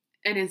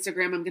an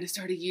Instagram. I'm going to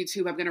start a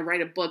YouTube. I'm going to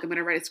write a book. I'm going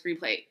to write a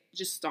screenplay.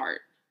 Just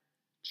start.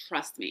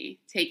 Trust me.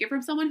 Take it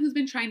from someone who's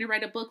been trying to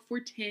write a book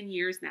for 10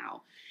 years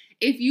now.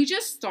 If you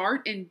just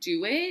start and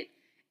do it,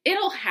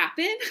 it'll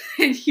happen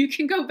and you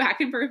can go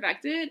back and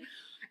perfect it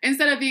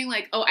instead of being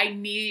like, oh, I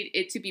need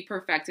it to be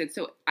perfected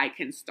so I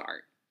can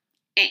start.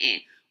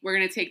 We're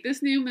going to take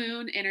this new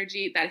moon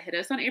energy that hit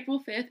us on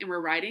April 5th and we're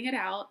riding it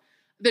out.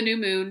 The new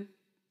moon,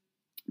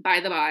 by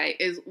the by,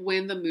 is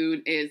when the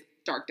moon is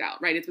darked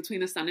out, right? It's between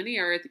the sun and the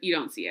earth. You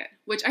don't see it,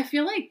 which I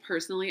feel like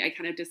personally, I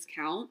kind of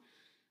discount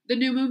the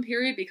new moon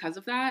period because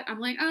of that. I'm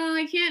like, oh,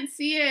 I can't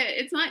see it.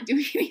 It's not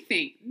doing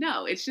anything.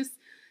 No, it's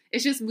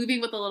just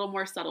moving with a little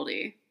more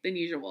subtlety than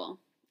usual.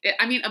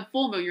 A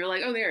full moon, you're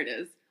like, oh, there it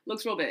is.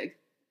 Looks real big.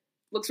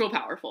 Looks real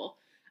powerful.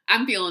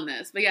 I'm feeling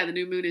this. But yeah, the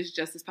new moon is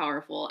just as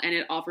powerful and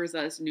it offers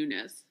us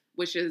newness,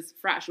 which is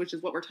fresh, which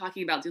is what we're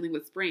talking about dealing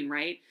with spring,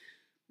 right?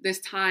 This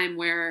time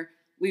where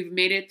we've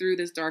made it through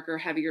this darker,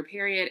 heavier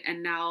period,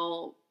 and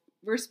now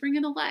we're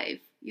springing to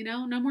life.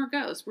 No more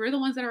ghosts. We're the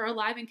ones that are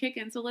alive and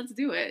kicking, so let's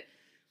do it.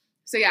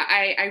 So yeah,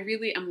 I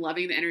really am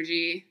loving the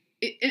energy.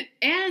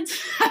 And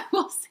I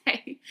will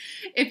say,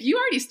 if you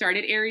already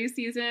started Aries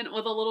season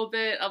with a little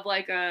bit of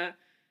like a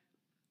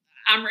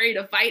I'm ready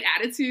to fight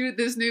attitude,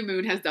 this new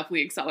moon has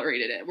definitely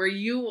accelerated it, where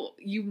you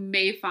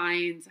may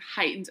find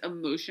heightened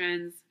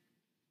emotions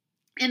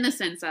in the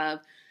sense of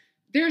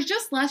there's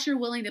just less you're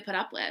willing to put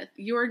up with.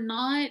 You're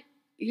not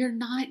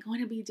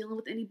going to be dealing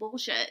with any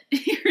bullshit.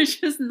 You're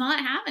just not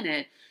having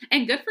it.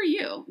 And good for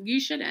you. You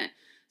shouldn't.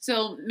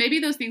 So maybe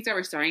those things that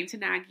were starting to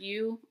nag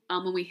you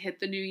when we hit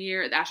the new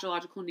year, the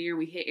astrological new year,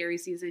 we hit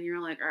Aries season,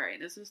 you're like, all right,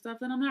 this is stuff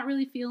that I'm not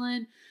really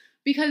feeling.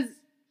 Because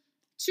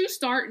to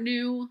start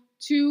new,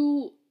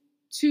 to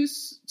to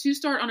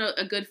start on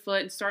a good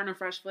foot and start on a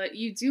fresh foot,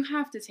 you do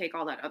have to take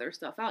all that other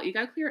stuff out. You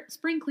got to clear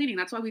spring cleaning.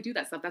 That's why we do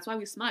that stuff. That's why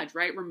we smudge,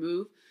 right?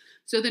 Remove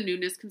so the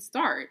newness can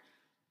start.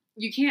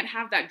 You can't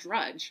have that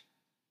drudge.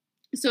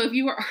 So if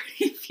you are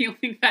already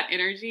feeling that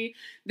energy,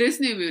 this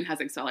new moon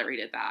has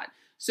accelerated that.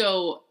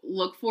 So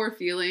look for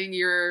feeling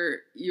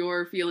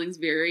your feelings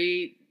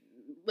very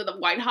with a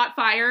white hot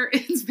fire.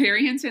 It's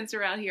very intense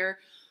around here.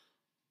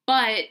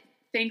 But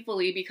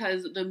thankfully,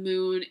 because the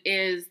moon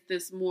is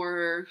this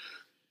more,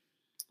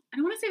 I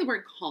don't want to say the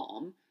word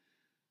calm,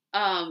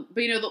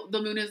 but you know,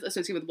 the moon is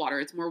associated with water.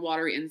 It's more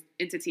watery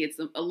entity. It's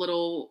a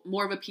little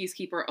more of a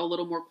peacekeeper, a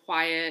little more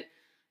quiet.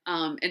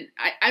 And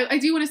I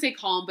do want to say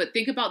calm, but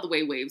think about the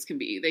way waves can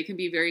be. They can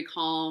be very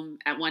calm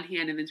at one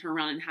hand and then turn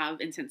around and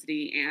have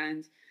intensity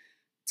and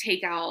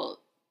take out,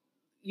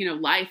 you know,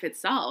 life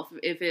itself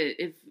if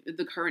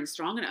the current's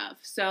strong enough.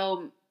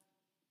 So,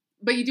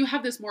 but you do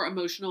have this more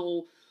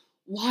emotional,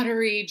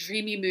 watery,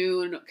 dreamy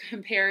moon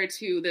compared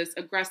to this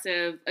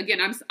aggressive, again,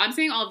 I'm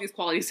saying all of these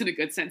qualities in a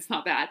good sense,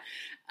 not bad,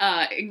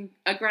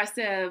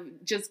 aggressive,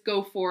 just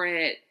go for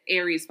it,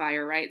 Aries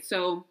fire, right?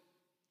 So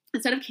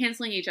instead of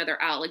canceling each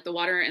other out, like the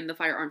water and the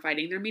fire aren't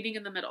fighting, they're meeting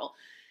in the middle.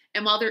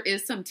 And while there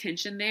is some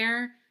tension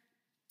there,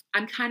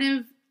 I'm kind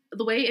of,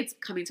 the way it's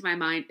coming to my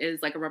mind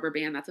is like a rubber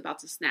band that's about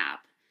to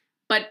snap.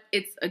 But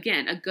it's,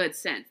 again, a good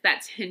sense.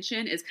 That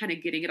tension is kind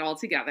of getting it all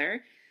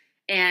together.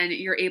 And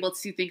you're able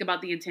to think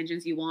about the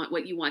intentions you want,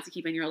 what you want to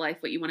keep in your life,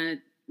 what you want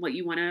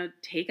to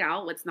take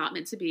out, what's not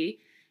meant to be.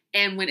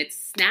 And when it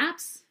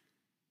snaps,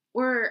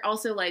 or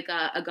also like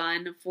a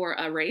gun for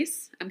a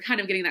race, I'm kind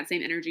of getting that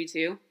same energy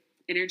too.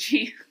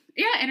 Energy,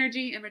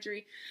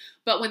 imagery.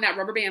 But when that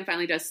rubber band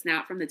finally does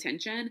snap from the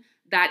tension,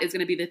 that is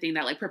going to be the thing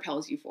that like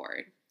propels you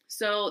forward.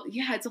 So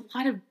yeah, it's a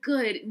lot of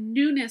good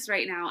newness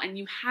right now, and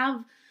you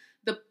have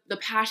the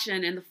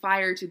passion and the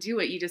fire to do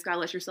it. You just got to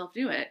let yourself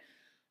do it.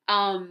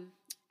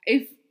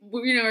 If,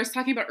 you know, I was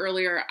talking about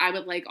earlier, I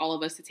would like all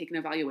of us to take an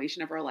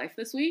evaluation of our life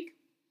this week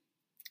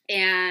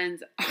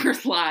and our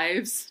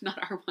lives, not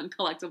our one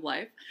collective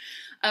life,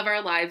 of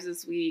our lives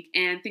this week,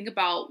 and think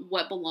about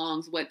what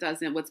belongs, what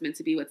doesn't, what's meant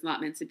to be, what's not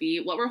meant to be,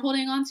 what we're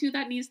holding on to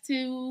that needs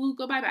to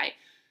go bye-bye.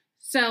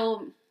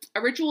 So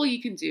a ritual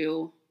you can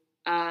do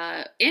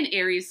in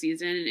Aries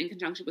season in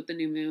conjunction with the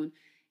new moon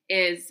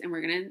is, and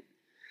we're going to,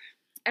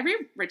 every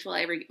ritual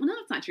I ever, well, no,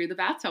 that's not true. The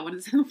bathtub one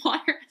is in the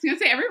water. I was going to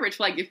say every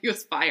ritual I give you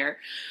is fire.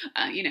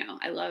 You know,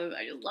 I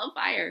just love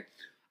fire.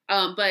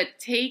 But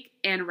take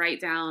and write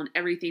down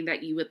everything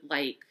that you would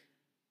like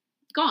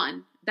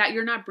gone, that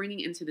you're not bringing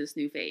into this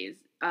new phase,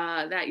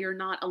 that you're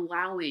not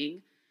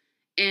allowing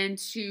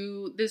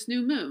into this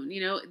new moon,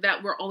 you know,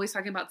 that we're always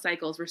talking about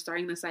cycles. We're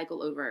starting the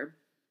cycle over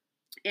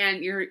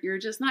and you're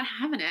just not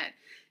having it.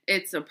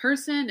 It's a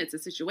person, it's a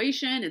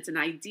situation, it's an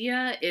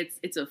idea,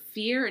 it's a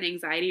fear and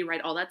anxiety.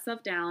 Write all that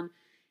stuff down.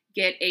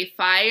 Get a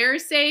fire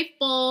safe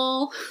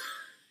bowl.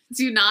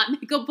 Do not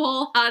make a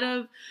bowl out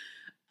of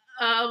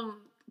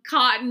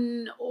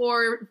cotton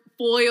or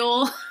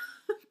foil.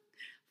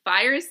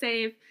 Fire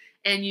safe,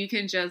 and you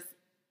can just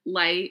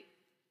light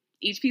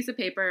each piece of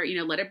paper, you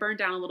know, let it burn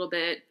down a little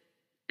bit,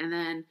 and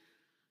then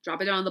drop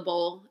it down in the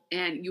bowl,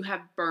 and you have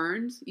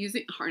burned,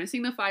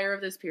 harnessing the fire of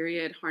this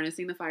period,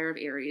 harnessing the fire of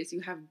Aries, you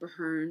have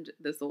burned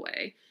this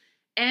away.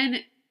 And,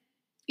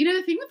 you know,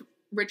 the thing with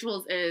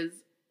rituals is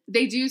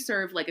they do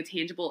serve like a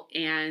tangible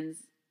and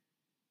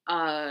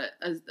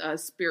a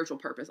spiritual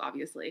purpose,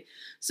 obviously.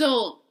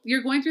 So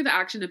you're going through the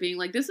action of being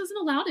like, this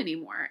isn't allowed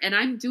anymore. And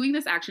I'm doing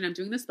this action, I'm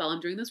doing this spell, I'm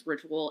doing this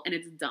ritual, and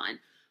it's done.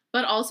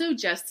 But also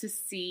just to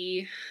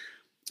see,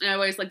 and I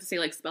always like to say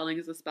like spelling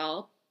is a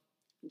spell,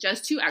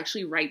 just to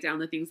actually write down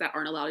the things that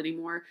aren't allowed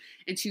anymore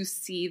and to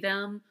see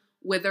them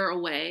wither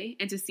away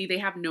and to see they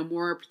have no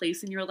more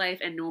place in your life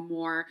and no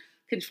more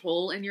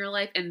control in your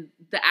life. And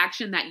the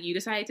action that you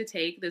decide to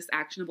take, this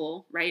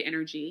actionable, right,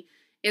 energy,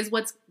 is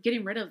what's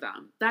getting rid of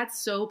them.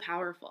 That's so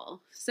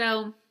powerful.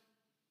 So,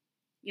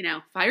 you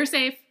know, fire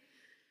safe,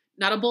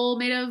 not a bowl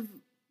made of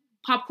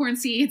popcorn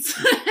seeds.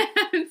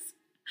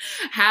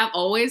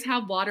 Always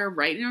have water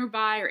right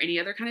nearby or any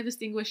other kind of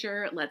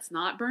extinguisher. Let's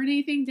not burn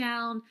anything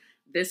down.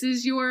 This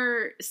is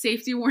your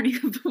safety warning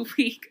of the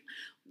week.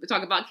 We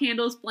talk about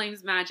candles,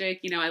 flames, magic.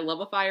 You know, I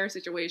love a fire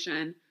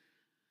situation.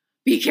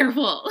 Be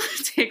careful.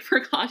 Take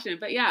precaution.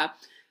 But yeah,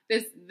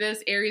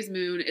 this Aries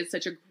moon is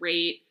such a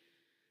great,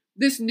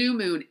 this new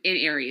moon in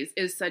Aries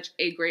is such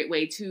a great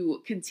way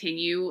to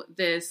continue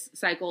this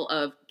cycle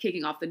of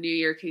kicking off the new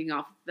year, kicking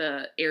off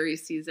the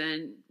Aries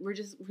season. We're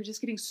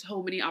just getting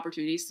so many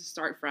opportunities to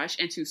start fresh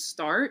and to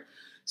start.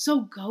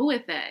 So go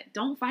with it.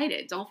 Don't fight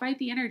it. Don't fight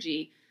the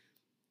energy.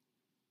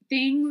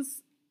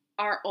 Things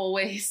are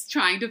always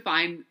trying to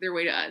find their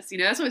way to us. You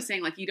know, that's what I was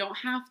saying. Like, you don't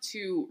have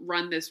to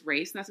run this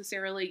race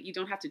necessarily. You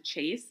don't have to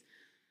chase.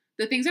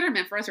 The things that are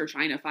meant for us are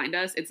trying to find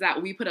us. It's that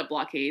we put up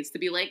blockades to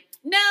be like,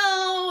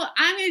 no,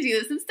 I'm going to do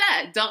this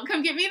instead. Don't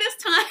come get me this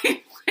time.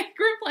 Like,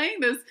 we're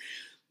playing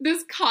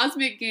this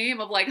cosmic game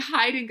of like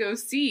hide and go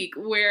seek,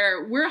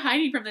 where we're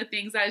hiding from the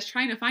things that is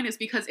trying to find us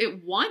because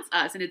it wants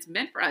us and it's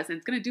meant for us and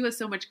it's going to do us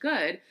so much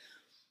good.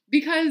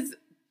 because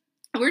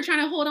we're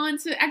trying to hold on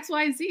to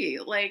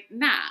XYZ. Like,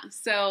 nah.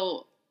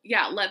 So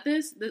yeah, let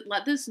this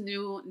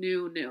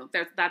new.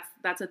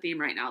 That's a theme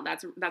right now.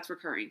 That's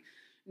recurring.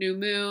 New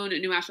moon,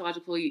 new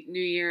astrological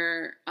new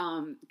year,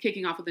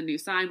 kicking off with a new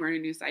sign. We're in a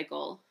new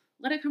cycle.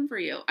 Let it come for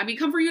you. I mean,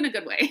 come for you in a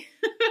good way.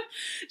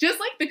 Just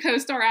like the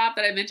CoStar app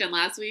that I mentioned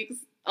last week,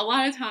 a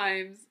lot of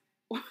times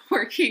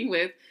working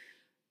with,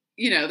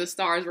 the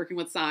stars, working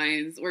with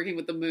signs, working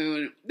with the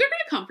moon, they're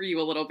going to come for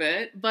you a little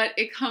bit, but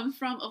it comes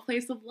from a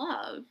place of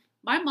love.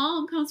 My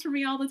mom comes for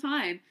me all the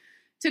time.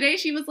 Today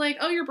she was like,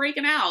 "Oh, you're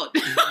breaking out."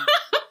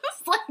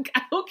 It's like,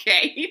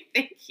 okay,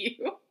 thank you.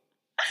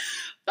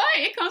 But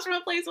it comes from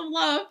a place of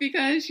love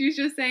because she's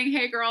just saying,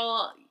 "Hey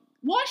girl,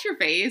 wash your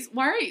face.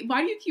 Why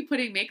do you keep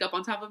putting makeup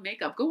on top of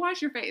makeup? Go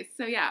wash your face."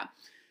 So yeah.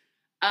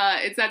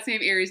 It's that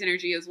same Aries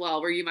energy as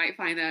well, where you might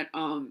find that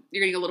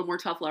you're getting a little more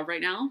tough love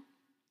right now.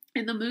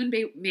 And the moon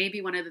may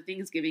be one of the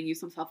things giving you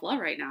some tough love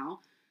right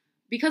now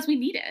because we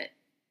need it.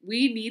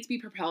 We need to be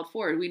propelled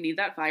forward. We need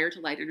that fire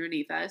to light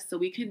underneath us so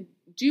we can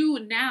do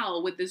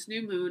now with this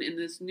new moon in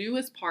this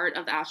newest part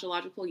of the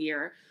astrological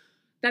year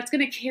that's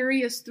going to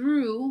carry us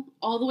through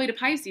all the way to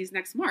Pisces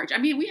next March. I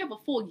mean, we have a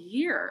full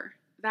year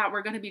that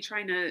we're going to be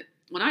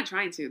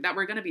that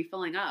we're going to be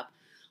filling up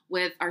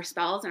with our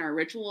spells and our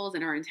rituals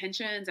and our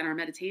intentions and our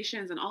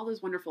meditations and all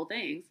those wonderful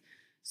things.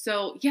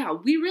 So yeah,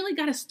 we really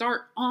got to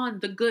start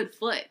on the good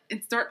foot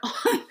and start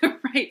on the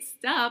right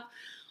stuff.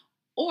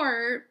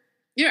 Or,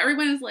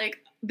 everyone is like,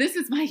 this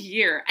is my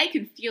year. I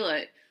can feel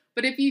it.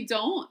 But if you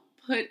don't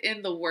put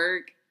in the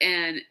work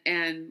and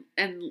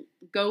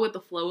go with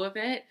the flow of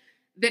it,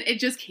 then it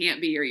just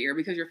can't be your year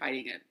because you're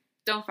fighting it.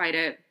 Don't fight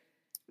it.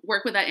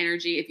 Work with that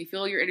energy. If you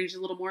feel your energy is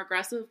a little more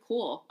aggressive,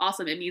 cool.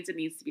 Awesome. It means it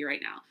needs to be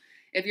right now.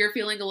 If you're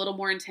feeling a little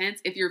more intense,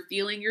 if you're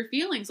feeling your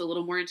feelings a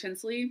little more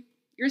intensely,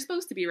 you're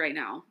supposed to be right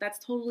now. That's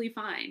totally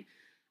fine.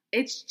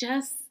 It's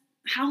just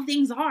how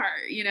things are,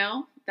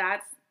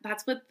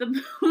 That's what the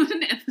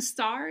moon and the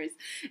stars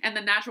and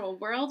the natural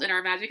world and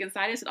our magic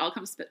inside us, it all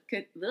comes.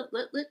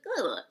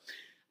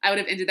 I would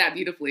have ended that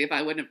beautifully if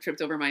I wouldn't have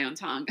tripped over my own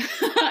tongue.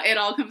 It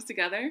all comes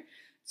together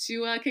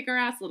to kick our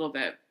ass a little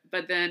bit,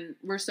 but then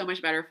we're so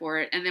much better for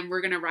it. And then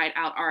we're going to ride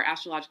out our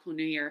astrological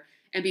new year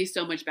and be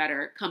so much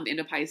better come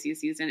into Pisces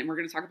season. And we're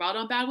going to talk about it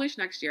on Bad Witch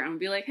next year. I'm going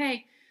to be like,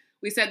 hey,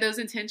 we said those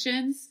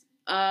intentions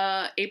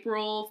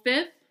April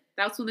 5th.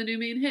 That's when the new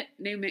moon hit.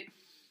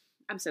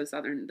 I'm so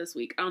Southern this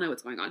week. I don't know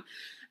what's going on.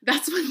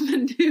 That's when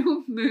the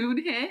new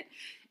moon hit.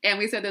 And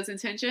we said those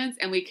intentions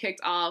and we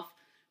kicked off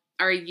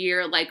our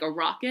year like a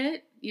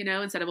rocket,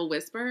 instead of a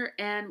whisper.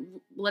 And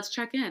let's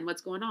check in.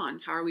 What's going on?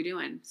 How are we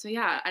doing? So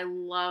yeah,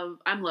 I'm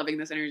loving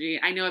this energy.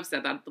 I know I've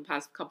said that the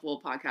past couple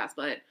of podcasts,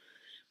 but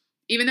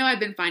even though I've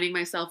been finding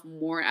myself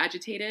more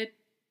agitated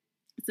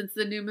since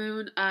the new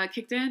moon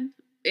kicked in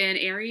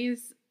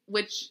Aries,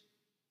 which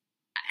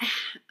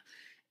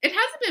it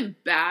hasn't been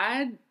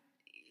bad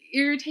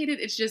irritated.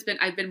 It's just been,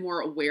 I've been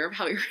more aware of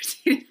how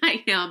irritated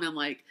I am and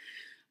like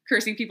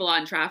cursing people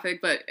out in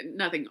traffic, but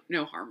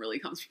no harm really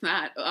comes from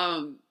that.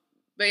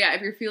 But yeah,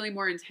 if you're feeling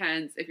more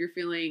intense, if you're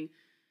feeling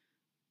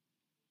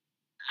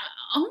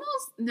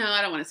no,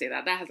 I don't want to say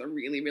that. That has a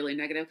really, really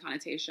negative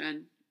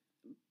connotation.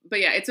 But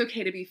yeah, it's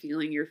okay to be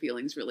feeling your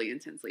feelings really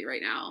intensely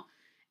right now.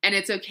 And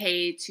it's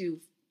okay to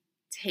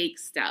take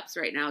steps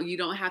right now. You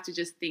don't have to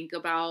just think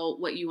about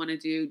what you want to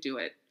do. Do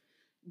it.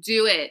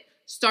 Do it.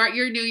 Start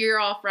your new year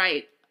off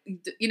right.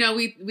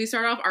 We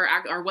start off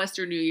our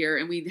Western New Year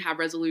and we have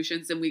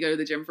resolutions and we go to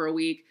the gym for a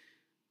week.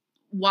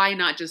 Why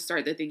not just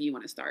start the thing you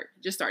want to start?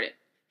 Just start it.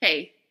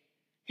 Hey,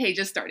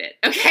 just start it.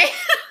 Okay.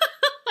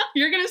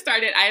 You're going to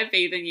start it. I have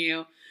faith in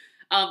you.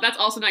 That's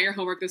also not your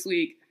homework this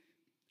week.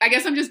 I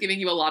guess I'm just giving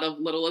you a lot of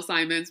little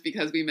assignments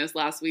because we missed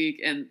last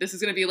week. And this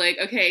is going to be like,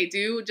 okay,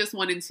 do just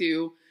 1 and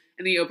 2.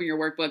 And then you open your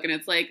workbook and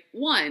it's like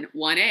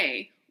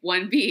 1A,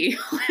 1B.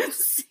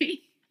 Let's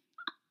see.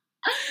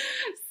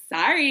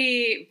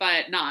 Sorry,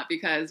 but not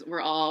because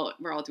we're all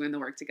doing the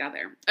work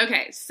together.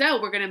 Okay,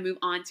 so we're going to move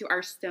on to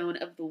our stone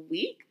of the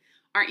week.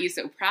 Aren't you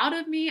so proud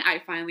of me?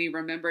 I finally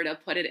remember to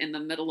put it in the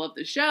middle of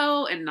the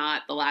show and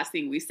not the last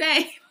thing we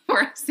say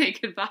before I say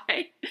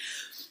goodbye.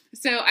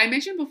 So I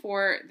mentioned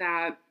before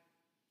that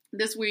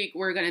this week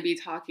we're going to be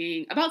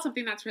talking about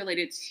something that's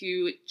related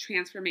to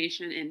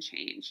transformation and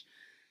change.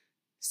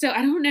 So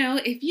I don't know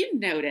if you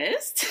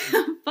noticed,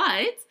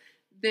 but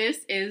this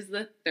is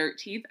the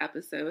 13th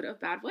episode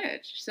of Bad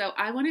Witch. So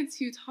I wanted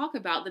to talk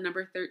about the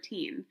number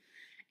 13.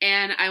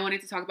 And I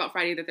wanted to talk about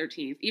Friday the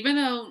 13th, even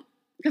though,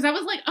 because I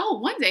was like, oh,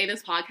 one day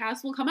this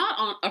podcast will come out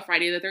on a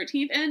Friday the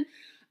 13th, and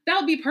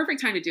that'll be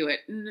perfect time to do it.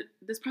 And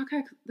this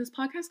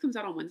podcast comes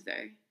out on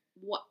Wednesday.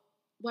 What?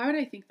 Why would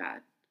I think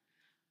that?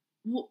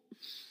 Well,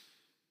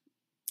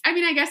 I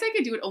mean, I guess I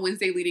could do it on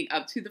Wednesday leading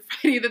up to the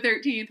Friday the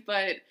 13th,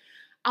 but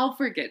I'll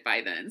forget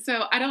by then.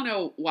 So I don't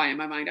know why in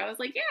my mind I was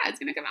like, yeah, it's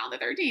going to come out on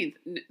the 13th.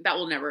 That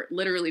will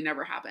literally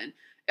never happen.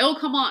 It'll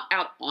come out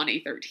on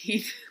a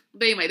 13th.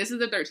 But anyway, this is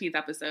the 13th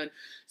episode.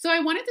 So I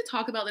wanted to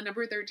talk about the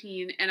number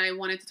 13 and I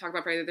wanted to talk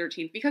about Friday the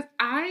 13th because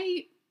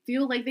I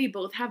feel like they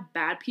both have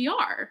bad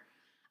PR.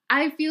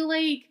 I feel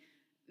like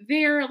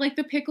they're like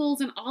the pickles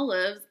and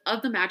olives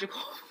of the magical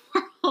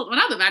world. Well,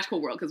 not the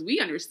magical world, because we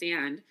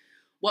understand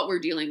what we're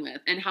dealing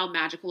with and how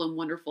magical and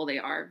wonderful they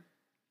are.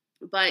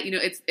 But, you know,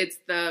 it's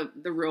the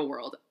real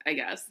world, I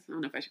guess. I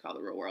don't know if I should call it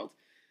the real world.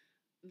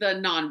 The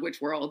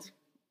non-witch world.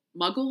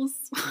 Muggles?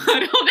 I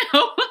don't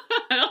know.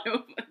 I don't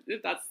know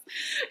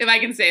if I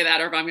can say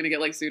that or if I'm going to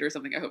get like sued or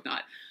something. I hope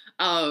not.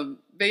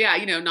 But yeah,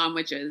 you know,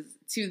 non-witches,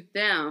 to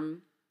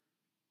them,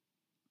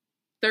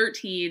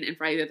 13 and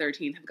Friday the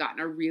 13th have gotten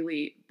a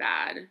really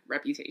bad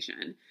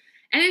reputation.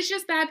 And it's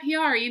just bad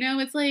PR, you know?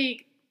 It's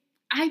like,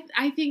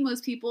 I think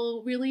most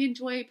people really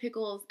enjoy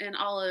pickles and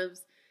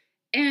olives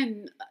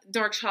and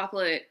dark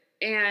chocolate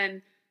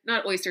and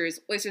not oysters.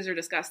 Oysters are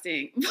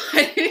disgusting.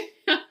 But,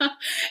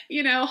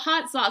 you know,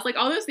 hot sauce, like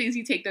all those things.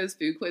 You take those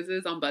food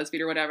quizzes on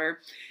BuzzFeed or whatever.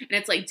 And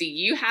it's like, do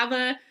you have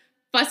a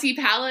fussy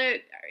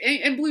palate?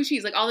 And blue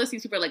cheese, like all those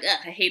things people are like, ugh,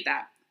 I hate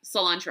that.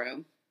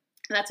 Cilantro.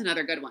 That's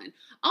another good one.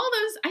 All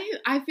those,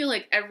 I feel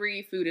like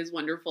every food is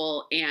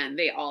wonderful and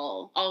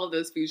all of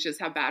those foods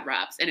just have bad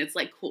raps and it's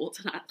like cool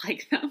to not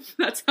like them.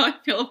 That's how I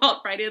feel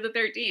about Friday the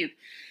 13th.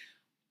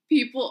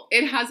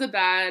 It has a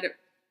bad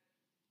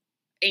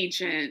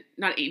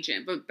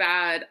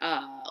bad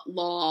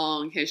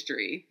long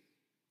history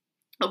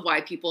of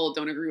why people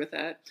don't agree with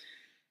it.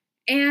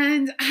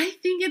 And I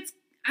think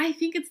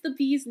it's the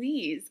bee's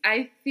knees.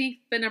 I think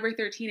the number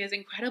 13 is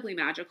incredibly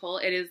magical.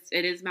 It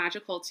is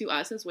magical to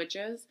us as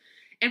witches.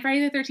 And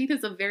Friday the 13th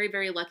is a very,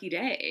 very lucky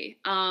day.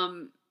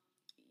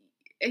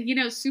 You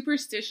know,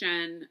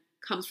 superstition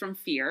comes from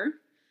fear.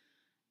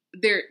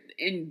 There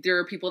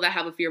are people that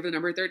have a fear of the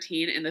number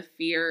 13 and the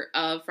fear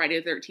of Friday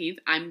the 13th.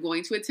 I'm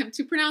going to attempt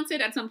to pronounce it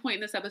at some point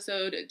in this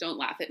episode. Don't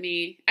laugh at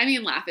me. I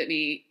mean, laugh at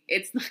me.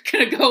 It's not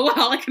going to go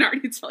well. I can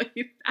already tell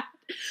you that.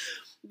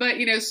 But,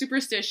 you know,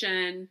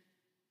 superstition,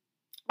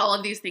 all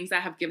of these things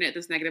that have given it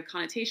this negative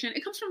connotation,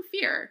 it comes from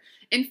fear.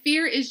 And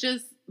fear is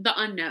just the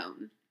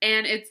unknown.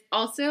 And it's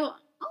also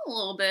a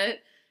little bit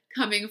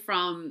coming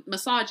from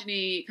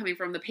misogyny, coming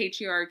from the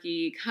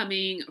patriarchy,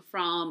 coming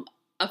from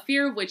a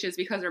fear of witches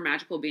because they're a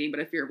magical being, but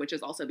a fear of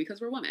witches also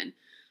because we're women.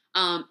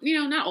 You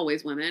know, not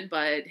always women,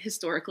 but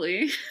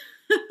historically,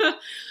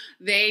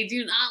 they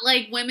do not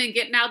like women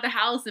getting out the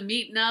house and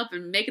meeting up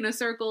and making a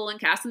circle and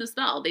casting a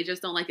spell. They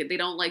just don't like it. They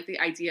don't like the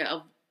idea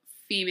of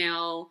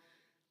female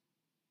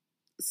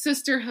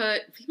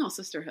sisterhood.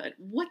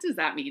 What does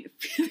that mean?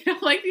 They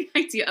don't like the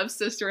idea of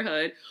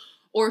sisterhood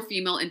or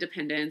female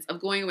independence, of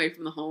going away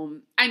from the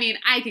home. I mean,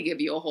 I could give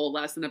you a whole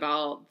lesson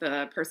about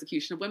the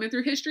persecution of women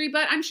through history,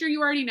 but I'm sure you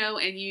already know,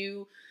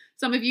 and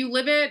some of you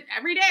live it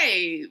every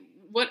day.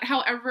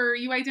 However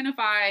you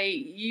identify,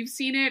 you've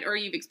seen it, or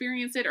you've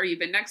experienced it, or you've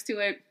been next to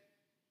it.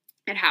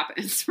 It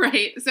happens,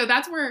 right? So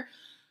that's where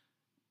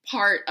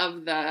part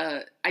of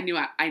I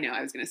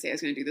was going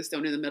to do the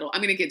stone in the middle.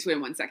 I'm going to get to it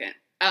in 1 second.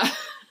 I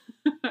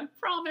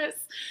promise.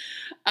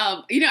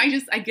 You know,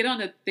 I get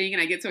on a thing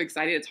and I get so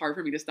excited, it's hard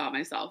for me to stop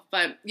myself.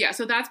 But yeah,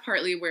 so that's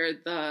partly where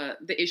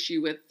the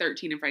issue with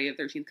 13 and Friday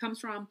the 13th comes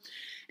from.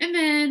 And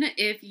then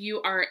if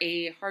you are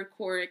a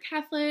hardcore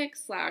Catholic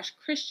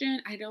 /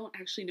 Christian, I don't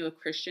actually know if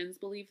Christians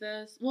believe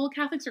this. Well,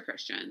 Catholics are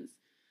Christians.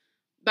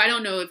 But I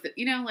don't know if,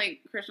 you know, like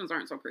Christians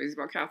aren't so crazy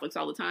about Catholics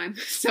all the time.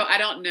 So I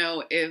don't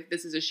know if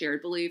this is a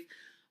shared belief.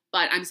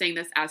 But I'm saying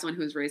this as someone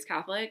who was raised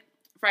Catholic.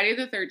 Friday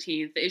the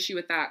 13th, the issue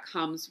with that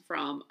comes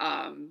from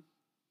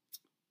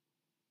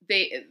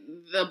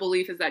the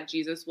belief is that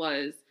Jesus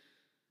was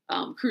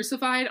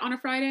crucified on a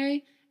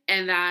Friday,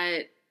 and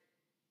that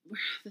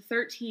the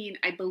 13,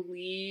 I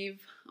believe,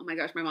 oh my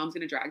gosh, my mom's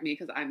going to drag me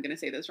because I'm going to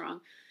say this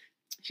wrong.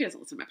 She doesn't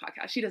listen to my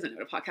podcast. She doesn't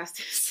know what a podcast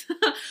is.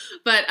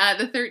 But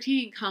the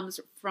 13 comes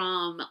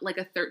from like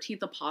a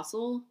 13th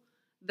apostle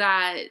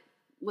that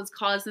was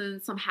causing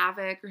some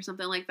havoc or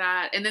something like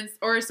that. And then,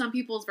 or some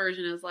people's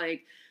version is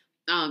like,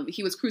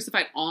 he was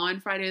crucified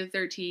on Friday the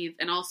 13th.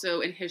 And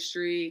also in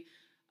history,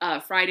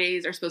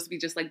 Fridays are supposed to be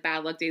just like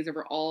bad luck days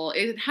overall.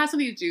 It has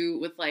something to do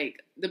with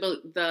like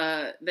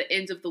the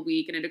ends of the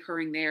week and it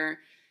occurring there,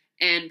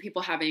 and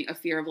people having a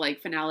fear of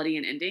like finality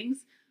and endings,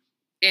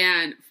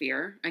 and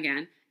fear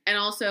again. And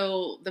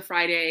also the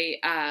Friday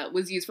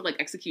was used for like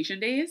execution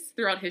days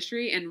throughout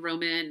history and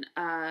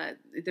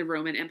the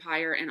Roman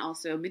Empire, and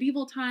also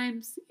medieval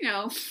times, you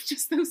know,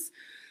 just those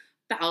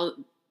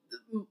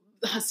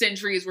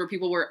centuries where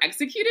people were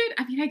executed.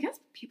 I mean, I guess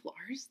people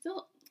are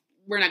still,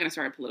 we're not going to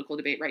start a political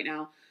debate right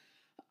now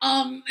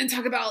and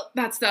talk about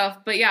that stuff.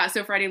 But yeah,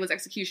 so Friday was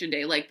execution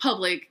day, like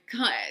public,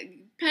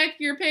 pack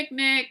your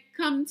picnic,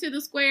 come to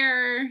the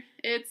square,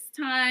 it's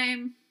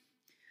time.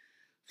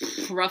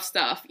 Rough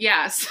stuff.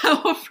 Yeah.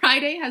 So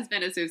Friday has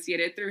been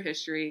associated through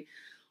history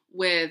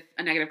with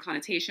a negative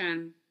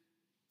connotation.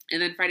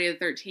 And then Friday the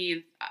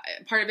 13th,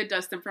 part of it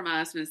does stem from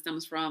us, and it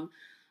stems from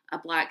a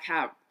black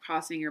cat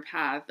crossing your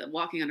path,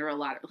 walking under a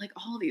ladder, like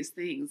all these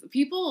things.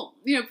 People,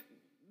 you know,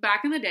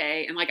 back in the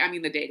day, and like, I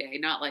mean the day,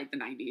 not like the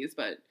 90s,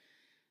 but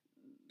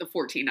the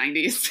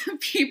 1490s,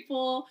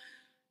 people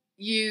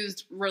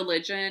used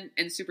religion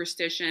and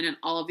superstition and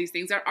all of these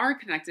things that are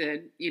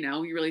connected, you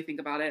know, you really think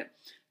about it,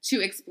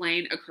 to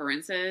explain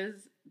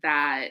occurrences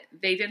that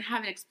they didn't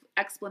have an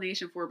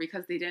explanation for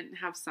because they didn't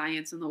have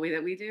science in the way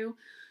that we do.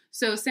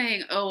 So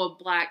saying, oh, a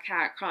black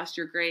cat crossed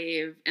your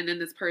grave and then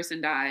this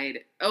person died.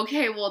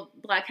 Okay, well,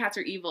 black cats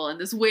are evil and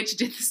this witch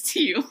did this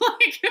to you.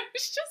 Like, it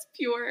was just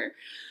pure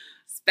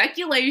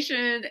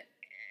speculation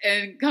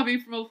and coming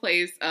from a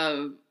place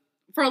of,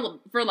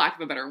 for lack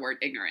of a better word,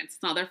 ignorance.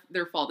 It's not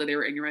their fault that they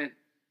were ignorant.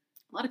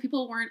 A lot of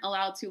people weren't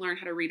allowed to learn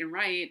how to read and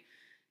write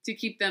to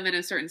keep them in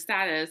a certain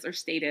status or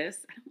status.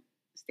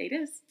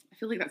 Status? I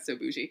feel like that's so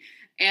bougie.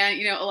 And,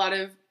 you know,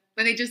 and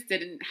they just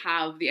didn't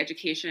have the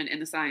education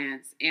and the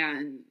science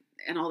and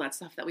all that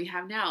stuff that we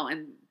have now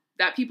and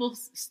that people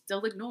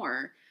still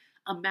ignore.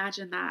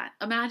 Imagine that.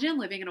 Imagine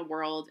living in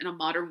a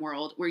modern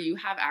world where you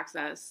have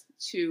access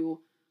to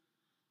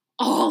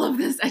all of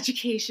this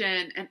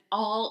education and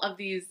all of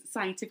these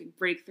scientific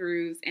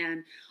breakthroughs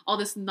and all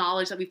this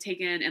knowledge that we've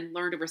taken and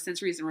learned over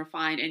centuries and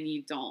refined, and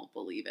you don't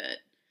believe it.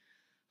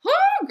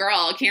 Whoo,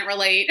 girl, can't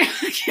relate.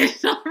 I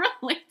cannot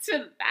relate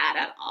to that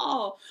at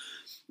all.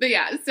 But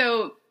yeah,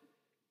 so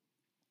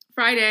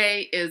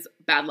Friday is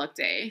bad luck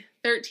day.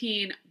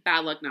 13,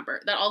 bad luck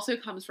number. That also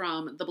comes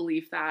from the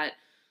belief that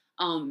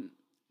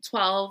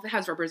 12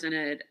 has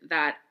represented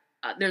that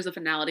there's a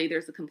finality,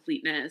 there's a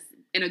completeness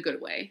in a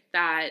good way,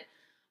 that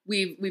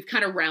we've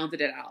kind of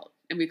rounded it out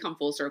and we've come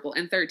full circle.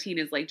 And 13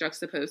 is like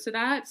juxtaposed to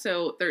that.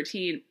 So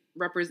 13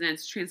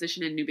 represents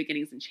transition and new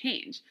beginnings and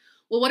change.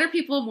 Well, what are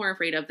people more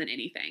afraid of than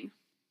anything?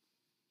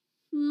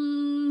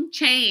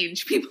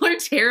 Change. People are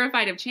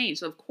terrified of change.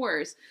 So of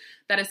course,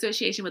 that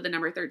association with the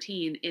number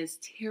 13 is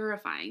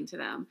terrifying to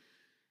them.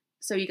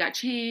 So you got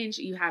change,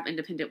 you have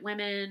independent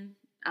women,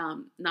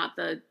 not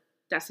the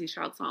Destiny's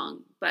Child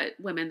song, but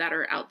women that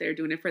are out there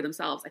doing it for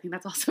themselves. I think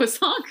that's also a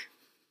song.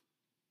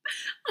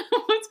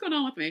 What's going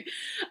on with me?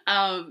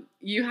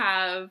 You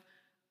have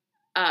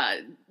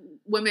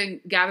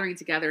women gathering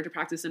together to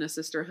practice in a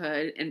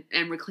sisterhood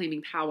and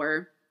reclaiming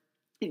power.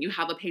 And you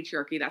have a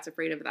patriarchy that's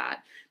afraid of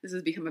that. This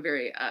has become a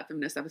very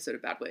feminist episode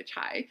of Bad Witch.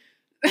 Hi.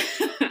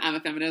 I'm a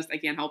feminist. I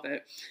can't help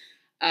it.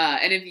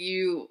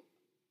 And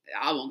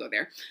I won't go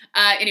there.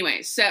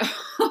 Anyway, so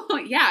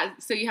yeah,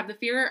 so you have the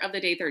fear of the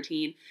day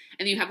 13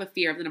 and you have a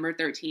fear of the number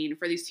 13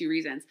 for these two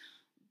reasons.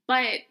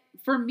 But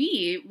for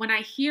me, when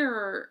I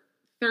hear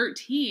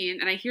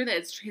 13 and I hear that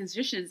it's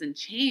transitions and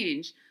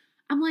change,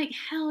 I'm like,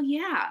 hell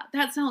yeah,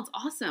 that sounds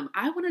awesome.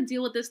 I want to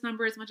deal with this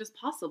number as much as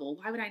possible.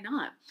 Why would I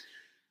not?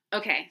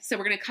 Okay, so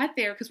we're going to cut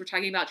there because we're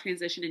talking about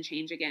transition and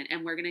change again,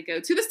 and we're going to go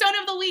to the stone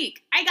of the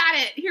week. I got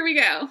it. Here we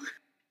go.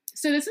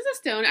 So this is a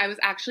stone I was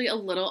actually a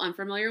little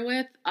unfamiliar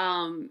with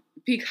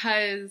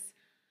because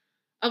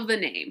of the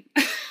name,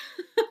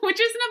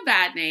 which isn't a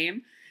bad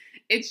name.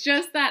 It's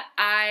just that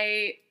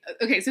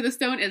okay, so the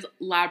stone is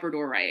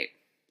labradorite.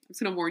 I'm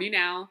just going to warn you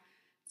now.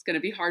 It's going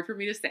to be hard for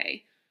me to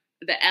say.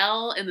 The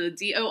L and the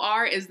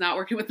DOR is not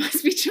working with my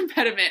speech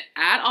impediment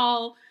at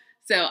all.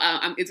 So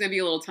it's going to be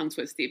a little tongue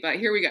twisty, but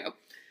here we go.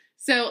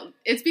 So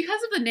it's because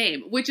of the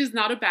name, which is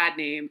not a bad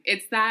name.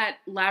 It's that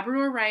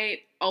labradorite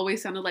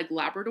always sounded like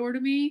Labrador to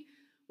me,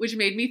 which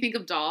made me think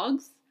of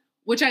dogs,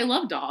 which I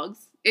love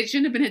dogs. It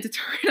shouldn't have been a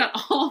deterrent at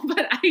all,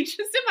 but I just,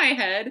 in my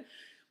head,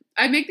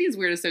 I make these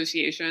weird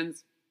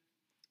associations.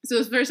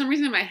 So for some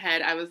reason in my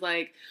head, I was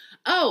like,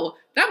 oh,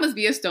 that must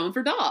be a stone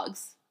for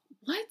dogs.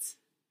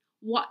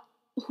 What?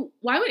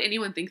 Why would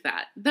anyone think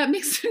that? That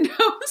makes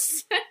no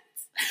sense.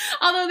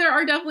 Although there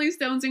are definitely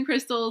stones and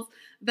crystals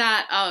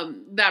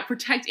that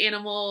protect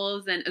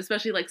animals, and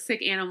especially like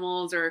sick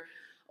animals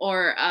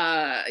or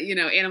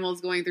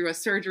animals going through a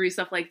surgery,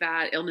 stuff like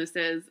that,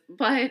 illnesses.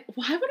 But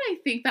why would I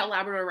think that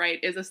labradorite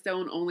is a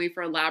stone only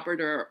for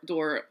Labrador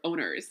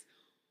owners?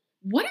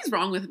 What is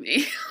wrong with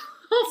me?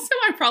 Also,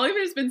 I've probably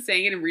just been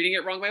saying it and reading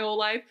it wrong my whole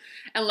life.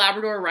 And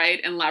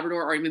labradorite and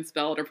Labrador are even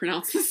spelled or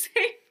pronounced the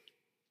same.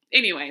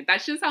 Anyway,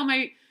 that's just how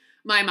my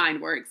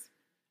mind works.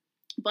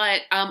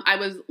 But I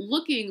was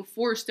looking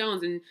for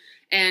stones and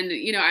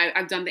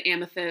I've done the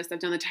amethyst, I've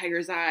done the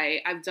tiger's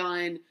eye, I've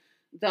done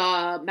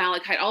the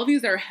malachite. All of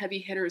these are heavy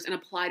hitters and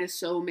apply to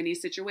so many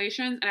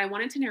situations. And I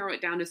wanted to narrow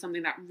it down to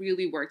something that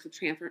really works with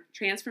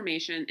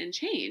transformation and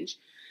change.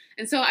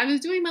 And so I was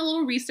doing my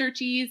little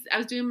researchies. I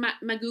was doing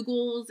my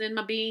Googles and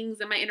my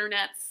Bings and my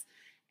internets.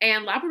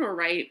 And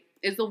labradorite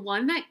is the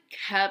one that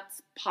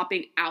kept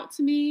popping out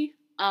to me.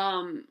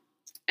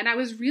 And I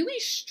was really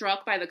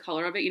struck by the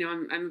color of it. You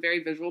know, I'm a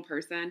very visual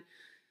person.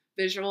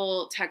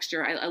 Visual,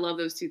 texture. I love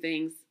those two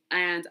things.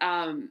 And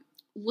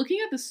looking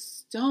at the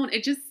stone,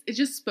 it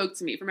just spoke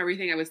to me from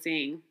everything I was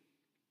seeing.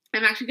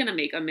 I'm actually going to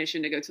make a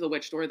mission to go to the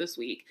witch store this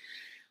week,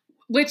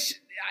 which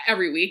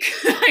every week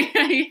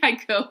I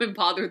go and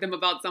bother them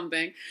about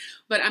something.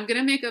 But I'm going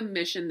to make a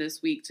mission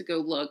this week to go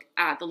look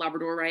at the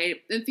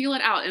labradorite and feel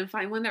it out and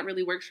find one that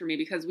really works for me,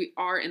 because we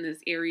are in this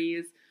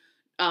Aries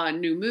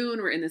new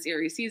moon. We're in this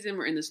Aries season.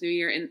 We're in this new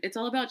year, and it's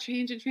all about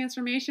change and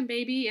transformation,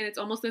 baby. And it's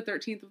almost the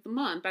 13th of the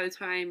month by the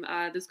time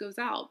this goes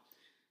out.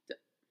 Does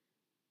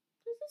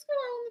this go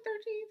out on the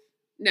 13th?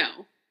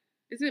 No.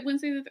 Is it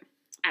Wednesday the 13th?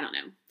 I don't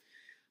know.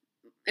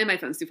 And my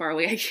phone's too far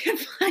away. I can't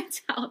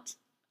find out.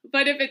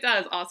 But if it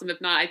does, awesome.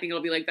 If not, I think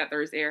it'll be like that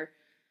Thursday or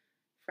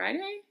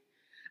Friday.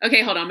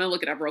 Okay, hold on. I'm going to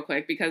look it up real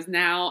quick because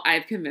now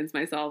I've convinced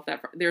myself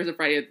that there's a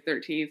Friday the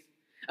 13th.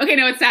 Okay,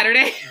 no, it's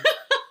Saturday.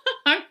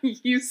 I'm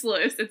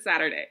useless. It's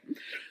Saturday.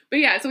 But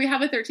yeah, so we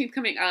have a 13th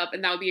coming up,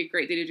 and that would be a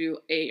great day to do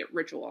a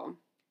ritual.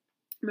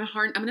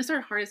 I'm going to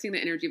start harnessing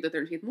the energy of the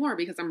 13th more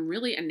because I'm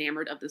really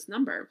enamored of this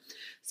number.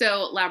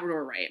 So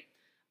Labrador Rite.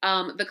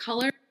 The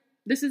color,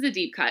 this is a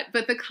deep cut,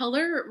 but the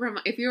color,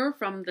 if you're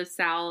from the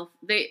South,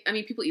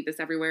 people eat this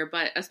everywhere,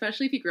 but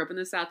especially if you grew up in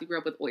the South, you grew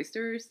up with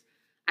oysters.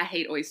 I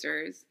hate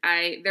oysters.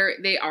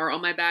 They are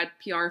on my bad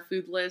PR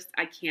food list.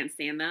 I can't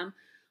stand them,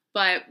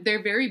 but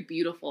they're very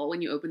beautiful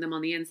when you open them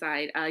on the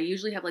inside.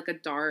 Usually have like a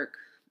dark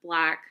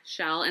black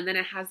shell, and then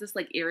it has this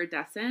like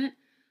iridescent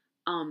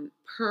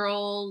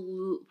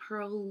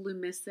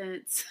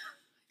pearl-luminescent.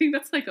 I think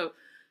that's like a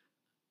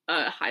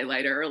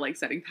highlighter or like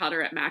setting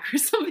powder at MAC or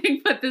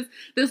something. But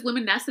this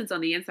luminescence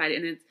on the inside,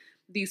 and it's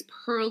these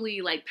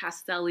pearly, like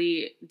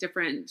pastel-y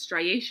different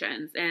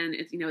striations, and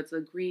it's a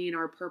green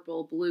or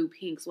purple, blue,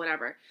 pinks,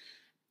 whatever.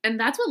 And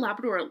that's what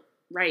Labrador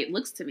Rite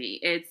looks to me.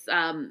 It's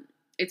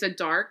a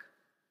dark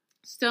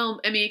stone.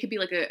 I mean, it could be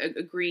like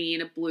a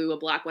green, a blue, a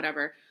black,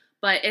 whatever.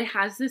 But it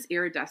has this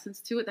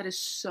iridescence to it that is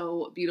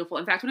so beautiful.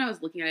 In fact, when I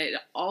was looking at it,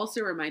 it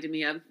also reminded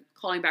me of,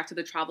 calling back to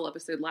the travel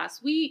episode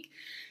last week,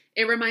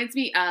 it reminds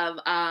me of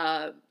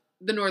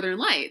the Northern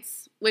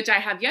Lights, which I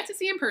have yet to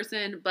see in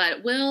person,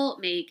 but will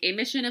make a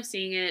mission of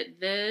seeing it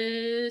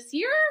this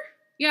year.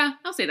 Yeah,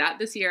 I'll say that.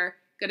 This year.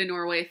 Go to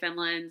Norway,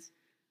 Finland,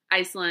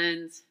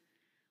 Iceland.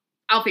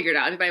 I'll figure it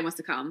out. If anybody wants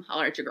to come,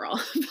 I'll at your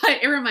girl.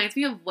 But it reminds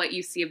me of what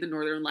you see of the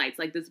Northern Lights,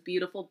 like this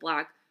beautiful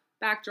black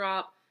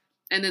backdrop,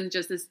 and then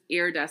just this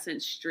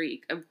iridescent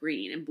streak of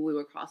green and blue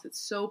across. It's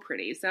so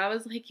pretty. So I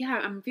was like,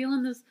 yeah, I'm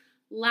feeling this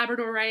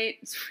Labrador Rite.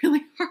 It's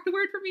really hard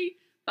word for me.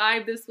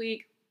 Vibe this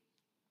week.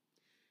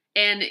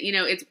 And,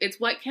 it's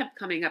what kept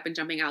coming up and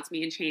jumping out to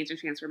me in change and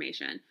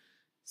transformation.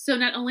 So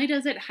not only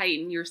does it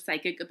heighten your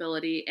psychic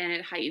ability and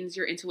it heightens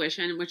your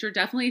intuition, which are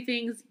definitely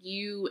things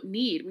you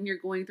need when you're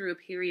going through a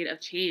period of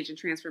change and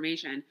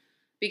transformation,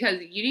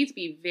 because you need to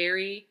be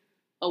very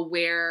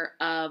aware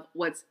of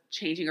what's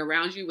changing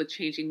around you, what's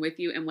changing with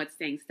you, and what's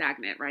staying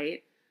stagnant,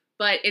 right?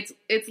 But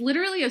it's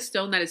literally a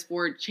stone that is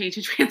for change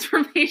and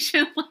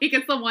transformation. Like,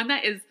 it's the one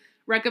that is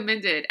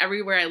recommended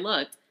everywhere I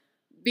looked,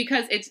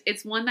 because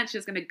it's one that's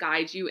just going to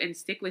guide you and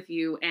stick with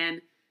you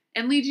and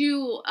lead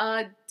you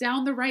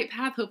down the right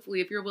path,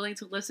 hopefully, if you're willing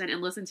to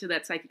listen to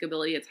that psychic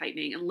ability it's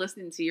heightening and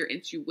listen to your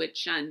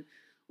intuition,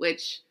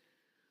 which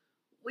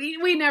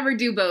we never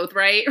do both,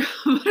 right?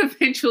 But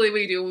eventually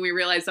we do when we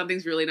realize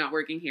something's really not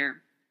working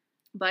here.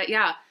 But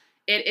yeah,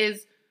 it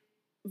is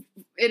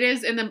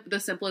in the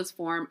simplest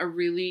form a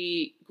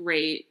really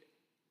great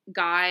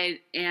guide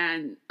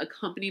and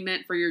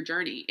accompaniment for your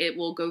journey. It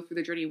will go through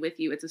the journey with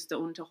you. It's a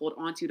stone to hold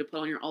on to put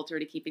on your altar,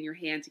 to keep in your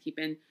hand, to keep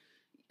in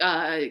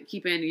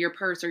your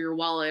purse or your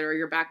wallet or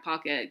your back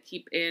pocket,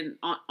 keep in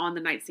on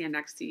the nightstand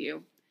next to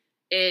you.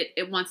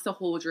 It wants to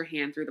hold your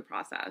hand through the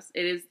process.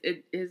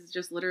 It is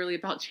just literally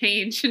about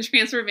change and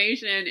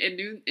transformation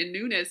and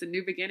newness and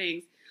new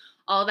beginnings.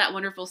 All that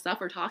wonderful stuff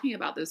we're talking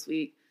about this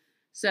week.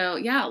 So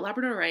yeah,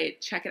 Labrador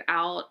Rite, check it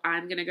out.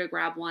 I'm going to go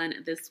grab one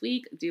this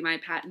week, do my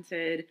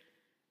patented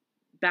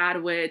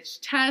Bad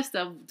Witch test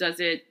of, does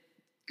it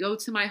go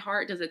to my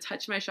heart? Does it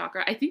touch my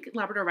chakra? I think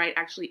Labrador Rite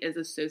actually is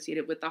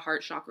associated with the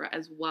heart chakra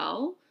as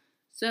well.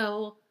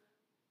 So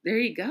there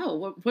you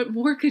go. What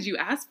more could you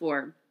ask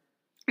for?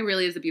 It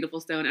really is a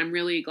beautiful stone. I'm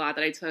really glad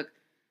that I took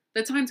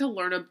the time to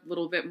learn a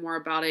little bit more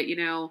about it,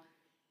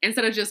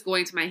 instead of just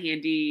going to my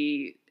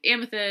handy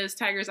amethyst,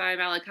 tiger's eye,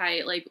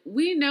 malachite. Like,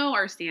 we know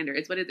our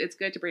standards, but it's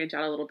good to branch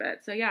out a little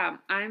bit. So yeah,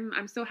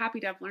 I'm so happy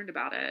to have learned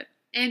about it.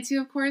 And to,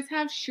 of course,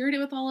 have shared it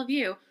with all of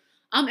you.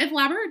 If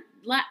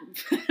I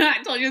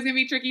told you it was going to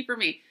be tricky for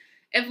me.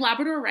 If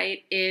Labrador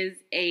Rite is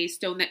a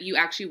stone that you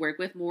actually work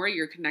with more,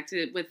 you're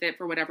connected with it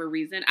for whatever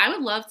reason, I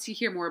would love to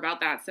hear more about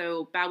that.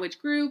 So Bad Witch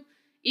Group,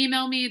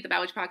 email me,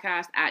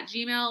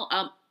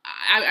 thebadwitchpodcast@gmail.com.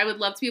 I would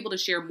love to be able to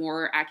share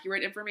more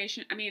accurate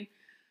information. I mean,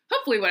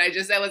 hopefully what I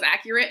just said was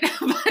accurate,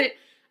 but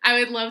I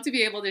would love to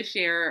be able to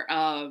share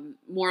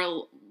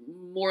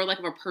more like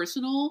of a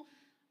personal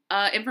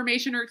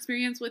information or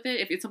experience with it.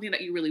 If it's something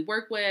that you really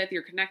work with,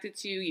 you're connected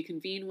to, you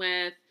convene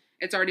with,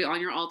 it's already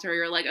on your altar,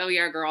 you're like, oh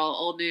yeah, girl,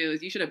 old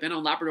news. You should have been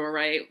on Labrador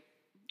Rite.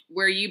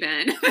 Where you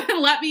been?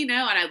 Let me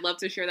know, and I'd love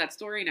to share that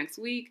story next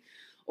week,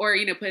 or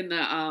put in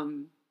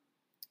the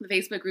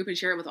Facebook group and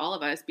share it with all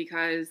of us,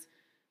 because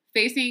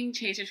facing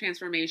change and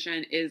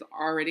transformation is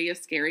already a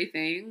scary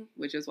thing,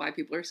 which is why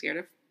people are scared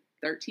of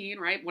 13,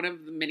 right? One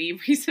of the many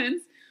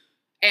reasons.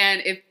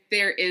 And if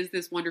there is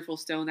this wonderful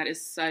stone that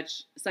is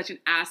such an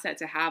asset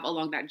to have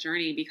along that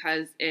journey,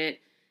 because it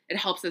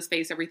helps us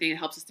face everything. It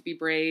helps us to be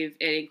brave.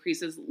 It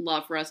increases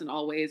love for us in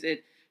all ways.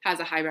 It has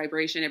a high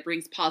vibration. It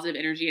brings positive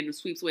energy and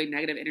sweeps away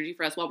negative energy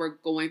for us while we're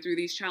going through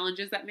these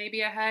challenges that may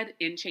be ahead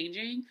in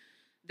changing.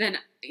 Then,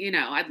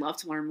 I'd love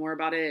to learn more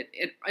about it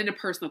in a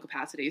personal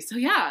capacity. So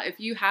yeah, if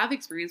you have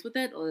experience with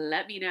it,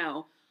 let me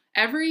know.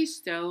 Every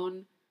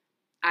stone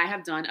I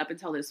have done up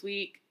until this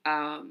week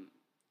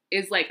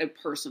is like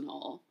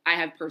I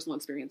have personal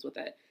experience with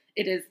it.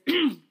 It is,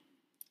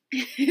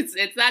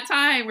 it's that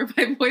time where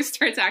my voice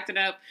starts acting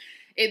up.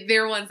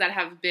 They're ones that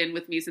have been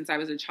with me since I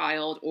was a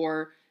child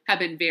or have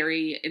been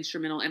very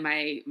instrumental in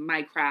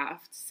my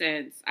craft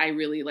since I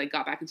really like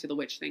got back into the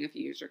witch thing a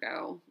few years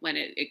ago when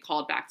it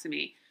called back to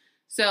me.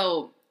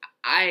 So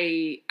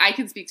I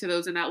can speak to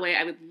those in that way.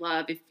 I would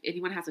love if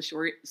anyone has a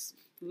short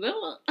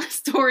little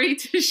story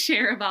to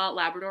share about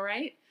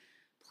Labradorite.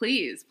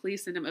 Please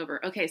send them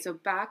over. Okay, so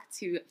back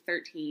to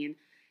 13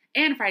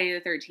 and Friday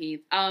the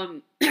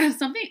 13th.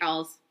 Something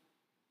else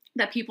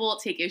that people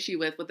take issue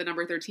with the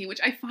number 13, which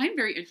I find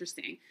very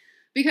interesting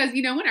because,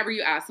 whenever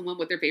you ask someone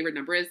what their favorite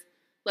number is,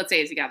 let's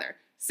say it together,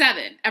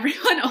 7.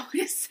 Everyone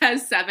always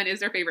says 7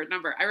 is their favorite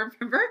number. I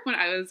remember when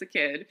I was a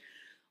kid,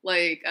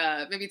 like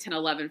maybe 10,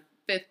 11,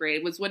 5th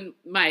grade was when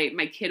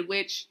my kid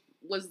witch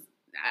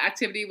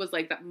activity was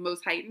like the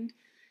most heightened.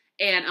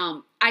 And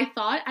I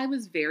thought I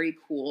was very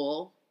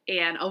cool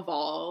and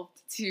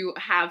evolved to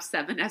have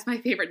 7 as my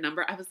favorite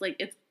number. I was like,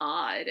 it's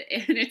odd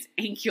and it's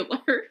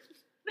angular.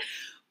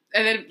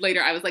 And then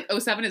later I was like,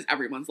 7 is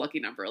everyone's lucky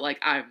number. Like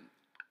I'm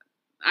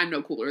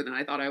no cooler than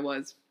I thought I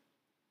was.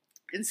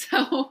 And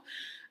so,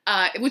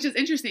 which is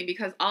interesting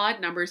because odd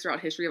numbers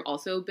throughout history have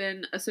also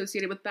been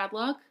associated with bad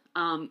luck.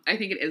 I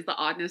think it is the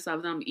oddness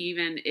of them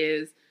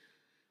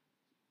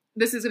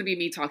this is going to be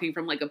me talking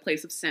from like a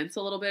place of sense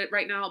a little bit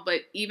right now,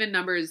 but even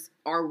numbers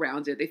are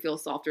rounded. They feel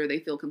softer. They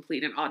feel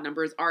complete, and odd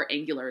numbers are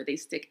angular. They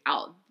stick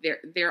out.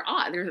 They're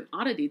odd. There's an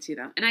oddity to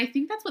them. And I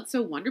think that's what's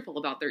so wonderful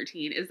about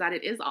 13 is that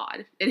it is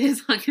odd. It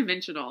is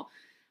unconventional.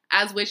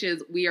 As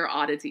witches, we are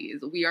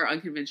oddities. We are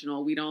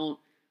unconventional. We don't,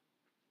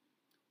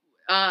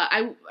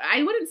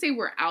 I wouldn't say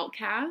we're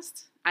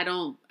outcast. I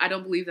don't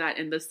believe that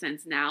in the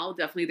sense now.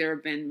 Definitely there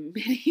have been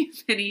many,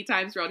 many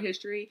times throughout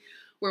history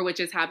where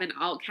witches have been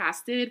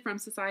outcasted from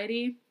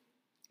society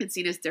and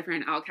seen as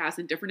different, outcast,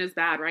 and different is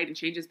bad, right? And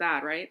change is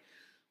bad, right?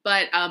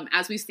 But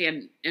as we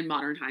stand in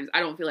modern times, I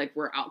don't feel like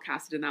we're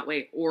outcasted in that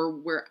way or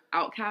we're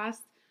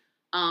outcast.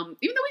 Even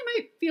though we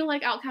might feel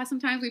like outcast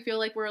sometimes, we feel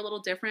like we're a little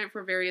different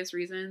for various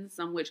reasons,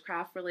 some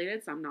witchcraft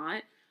related, some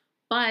not.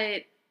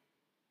 But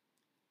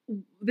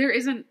there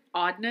is an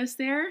oddness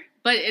there,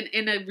 but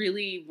in a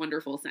really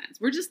wonderful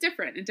sense. We're just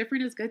different, and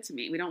different is good to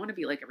me. We don't want to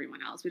be like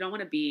everyone else. We don't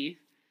want to be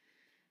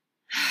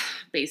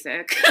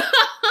basic.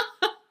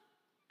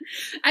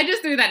 I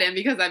just threw that in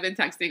because I've been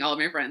texting all of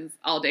my friends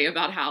all day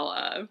about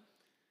how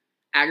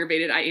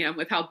aggravated I am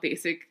with how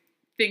basic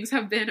things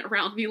have been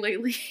around me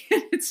lately.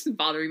 It's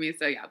bothering me.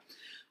 So yeah,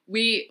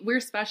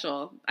 we're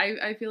special.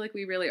 I feel like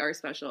we really are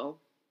special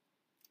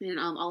in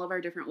all of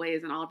our different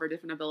ways and all of our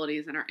different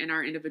abilities and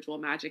our individual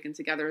magic, and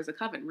together as a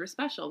coven, we're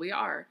special. We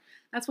are.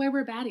 That's why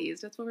we're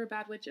baddies. That's why we're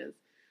bad witches.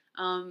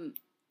 And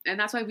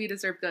that's why we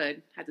deserve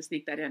good. Had to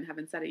sneak that in.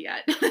 Haven't said it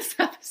yet this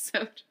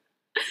episode.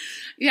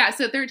 Yeah.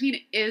 So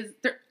 13 is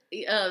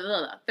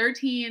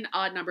 13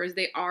 odd numbers.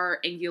 They are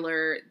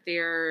angular.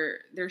 They're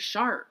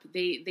sharp.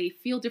 They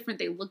feel different.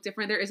 They look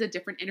different. There is a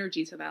different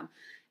energy to them.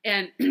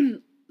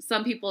 And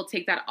some people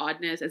take that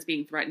oddness as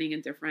being threatening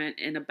and different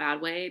in a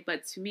bad way.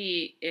 But to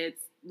me,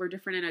 we're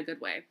different in a good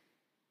way.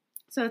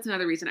 So that's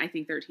another reason I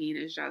think 13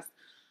 is just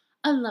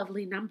a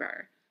lovely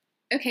number.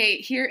 Okay,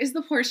 here is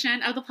the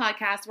portion of the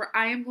podcast where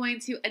I am going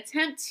to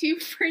attempt to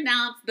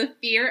pronounce the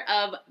fear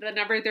of the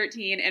number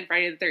 13 and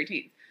Friday the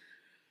 13th.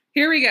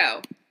 Here we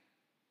go.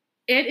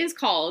 It is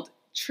called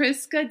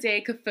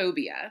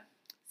triskaidekaphobia.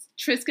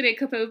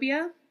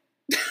 Triskaidekaphobia?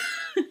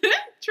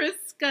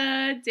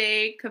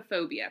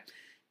 Triskaidekaphobia.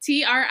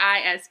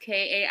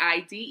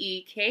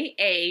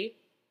 Triskaideka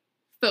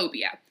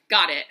phobia.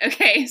 Got it.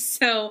 Okay,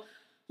 so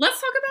let's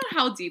talk about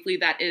how deeply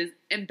that is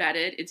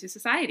embedded into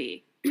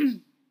society.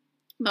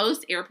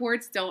 Most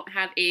airports don't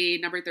have a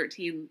number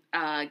 13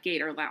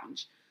 gate or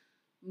lounge.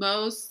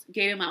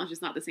 Gate and lounge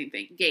is not the same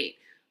thing. Gate.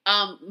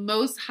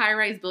 Most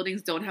high-rise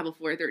buildings don't have a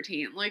floor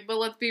 13. But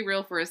let's be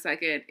real for a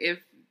second. If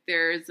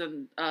there's a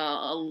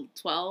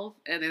 12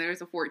 and then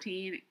there's a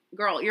 14,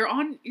 girl, you're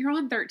on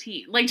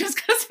 13. Just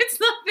because it's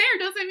not there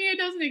doesn't mean it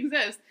doesn't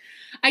exist.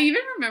 I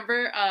even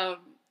remember,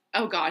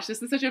 oh gosh,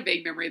 this is such a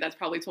vague memory. That's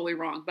probably totally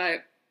wrong.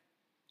 But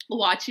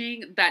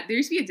watching that, there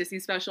used to be a Disney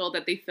special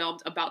that they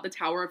filmed about the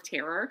Tower of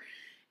Terror.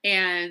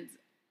 And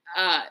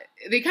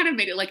they kind of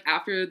made it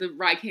after the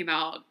ride came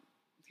out.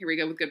 Here we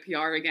go with good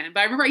PR again. But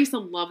I remember I used to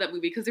love that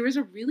movie because there was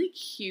a really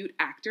cute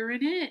actor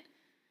in it.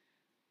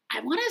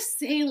 I want to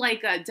say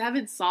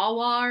Devon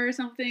Sawa or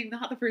something.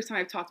 Not the first time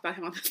I've talked about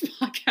him on this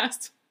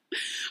podcast.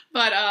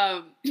 But,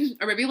 or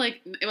maybe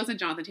it wasn't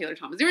Jonathan Taylor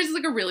Thomas. There was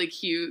just a really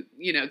cute,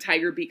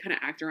 Tiger Beat kind of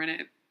actor in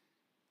it.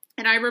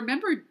 And I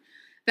remembered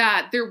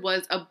that there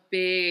was a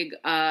big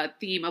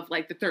theme of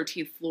the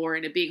 13th floor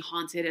and it being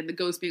haunted and the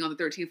ghost being on the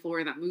 13th floor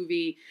in that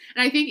movie.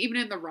 And I think even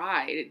in the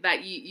ride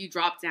that you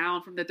drop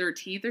down from the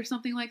 13th or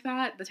something like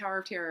that, the Tower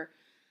of Terror.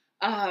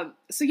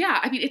 So yeah,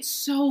 it's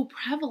so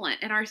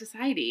prevalent in our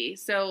society.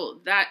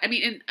 So that,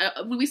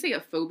 when we say a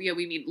phobia,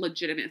 we mean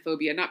legitimate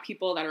phobia, not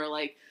people that are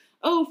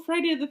oh,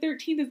 Friday the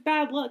 13th is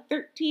bad luck.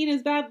 13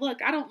 is bad luck.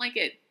 I don't like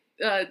it.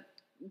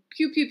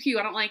 Pew, pew, pew.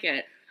 I don't like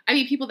it. I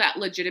mean, people that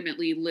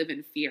legitimately live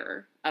in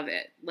fear of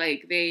it.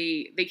 Like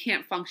they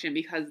can't function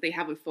because they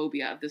have a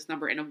phobia of this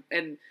number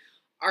and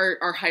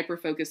are hyper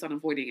focused on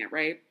avoiding it,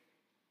 right?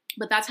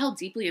 But that's how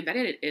deeply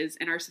embedded it is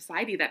in our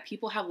society that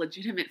people have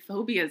legitimate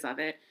phobias of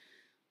it.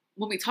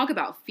 When we talk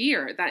about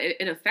fear, that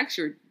it affects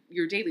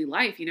your daily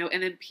life, you know,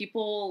 and then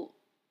people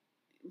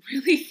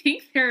really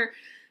think they're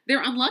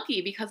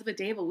unlucky because of a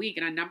day of a week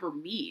and a number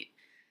meet.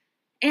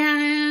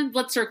 And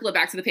let's circle it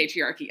back to the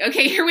patriarchy.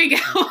 Okay, here we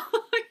go.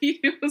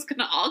 It was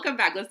gonna all come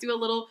back. Let's do a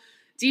little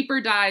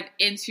deeper dive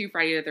into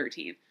Friday the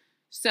 13th.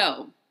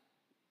 So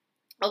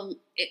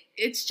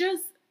it's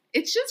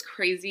just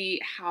crazy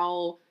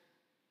how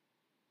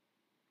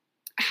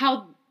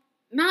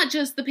not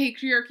just the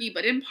patriarchy,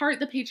 but in part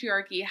the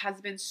patriarchy has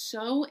been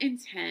so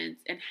intense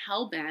and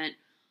hell-bent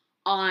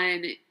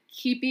on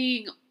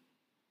keeping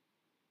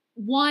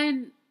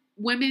women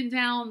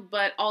down,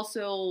 but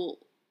also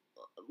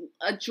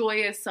a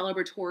joyous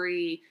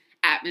celebratory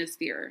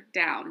atmosphere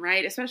down,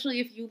 right? Especially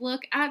if you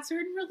look at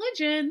certain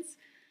religions.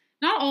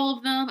 Not all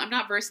of them. I'm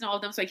not versed in all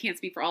of them, so I can't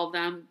speak for all of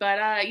them. But,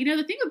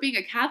 the thing with being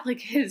a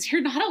Catholic is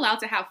you're not allowed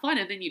to have fun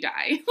and then you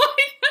die.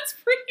 Like, that's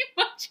pretty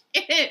much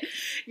it.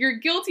 You're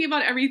guilty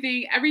about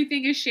everything.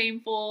 Everything is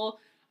shameful.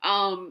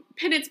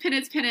 Penance,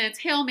 penance, penance,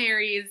 Hail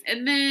Marys.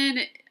 And then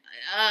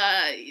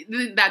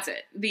that's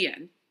it. The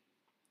end.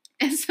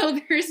 And so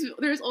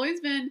there's always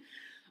been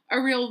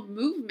a real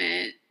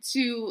movement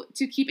to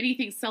keep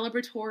anything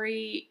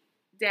celebratory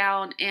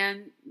down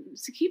and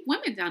to keep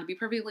women down, to be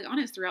perfectly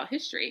honest, throughout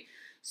history.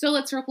 So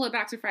let's circle it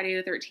back to Friday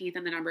the 13th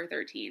and the number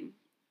 13.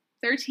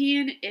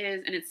 13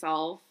 is in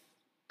itself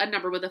a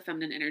number with a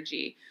feminine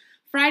energy.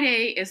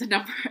 Friday is a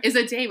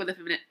day with a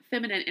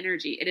feminine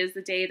energy. It is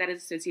the day that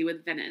is associated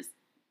with Venice.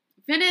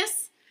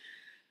 Venice?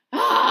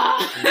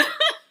 Not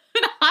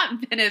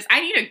Venice.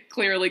 I need to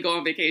clearly go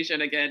on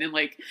vacation again and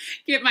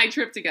get my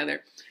trip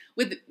together.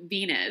 With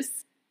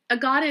Venus, a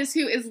goddess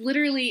who is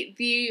literally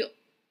the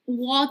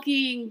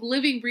walking,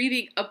 living,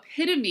 breathing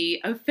epitome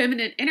of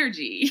feminine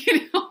energy.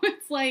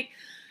 It's like,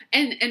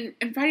 and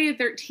Friday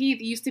the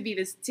 13th used to be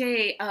this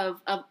day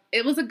of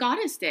it was a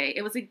goddess day.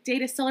 It was a day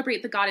to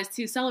celebrate the goddess,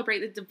 to celebrate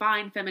the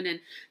divine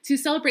feminine, to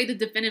celebrate the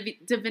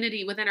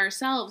divinity within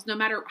ourselves, no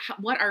matter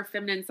what our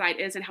feminine side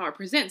is and how it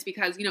presents,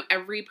 because,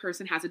 every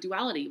person has a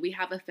duality. We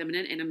have a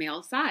feminine and a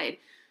male side,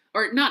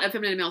 or not a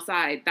feminine and male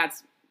side.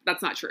 That's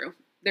not true.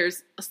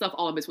 There's stuff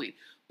all in between.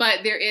 But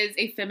there is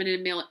a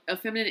feminine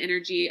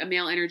energy, a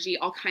male energy,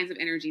 all kinds of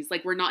energies.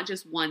 Like, we're not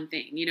just one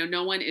thing.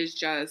 No one is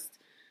just,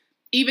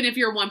 even if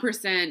you're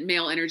 1%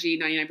 male energy,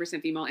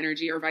 99% female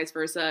energy, or vice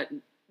versa,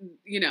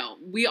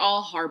 we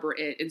all harbor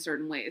it in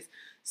certain ways.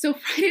 So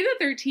Friday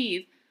the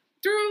 13th,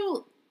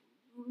 through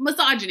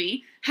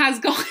misogyny,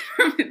 has gone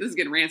from, this is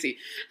getting ranty,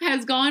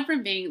 has gone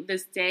from being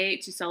this day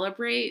to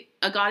celebrate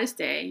a goddess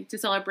day, to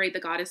celebrate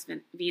the goddess,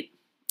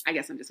 I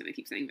guess I'm just going to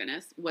keep saying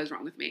Venice. What's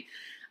wrong with me?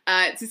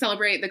 To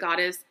celebrate the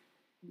goddess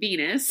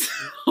Venus,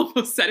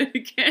 almost said it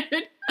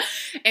again,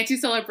 and to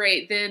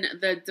celebrate then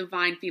the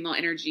divine female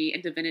energy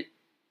and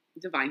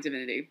divine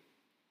divinity,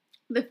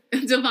 the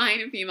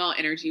divine female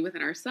energy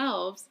within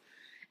ourselves,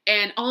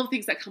 and all of the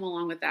things that come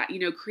along with that,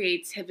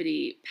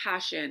 creativity,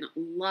 passion,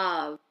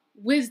 love,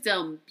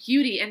 wisdom,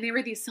 beauty. And there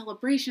were these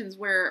celebrations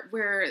where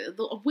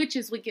the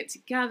witches would get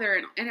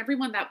together and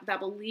everyone that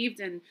believed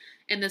in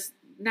this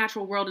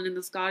natural world and in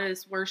this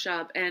goddess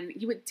worship, and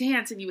you would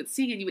dance and you would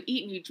sing and you would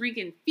eat and you drink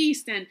and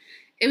feast, and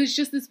it was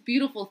just this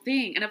beautiful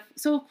thing. And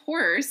so of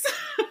course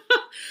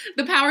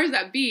the powers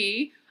that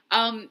be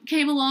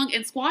came along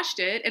and squashed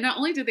it. And not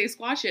only did they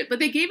squash it, but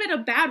they gave it a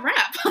bad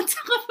rap on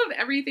top of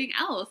everything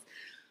else,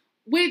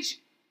 which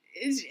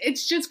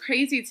it's just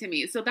crazy to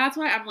me. So that's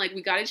why I'm like,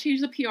 we got to change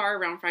the PR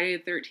around Friday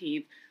the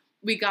 13th.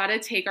 We got to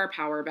take our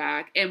power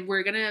back, and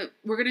we're going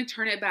to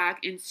turn it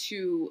back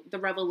into the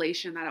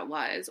revelation that it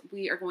was.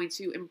 We are going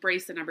to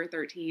embrace the number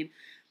 13.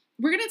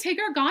 We're going to take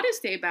our goddess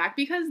day back,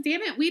 because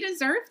damn it, we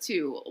deserve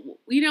to.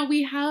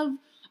 We have,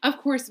 of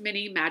course,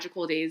 many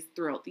magical days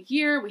throughout the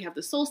year. We have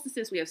the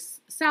solstices, we have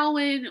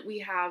Samhain, we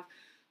have,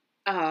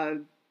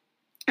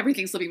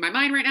 everything's slipping my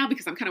mind right now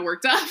because I'm kind of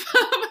worked up.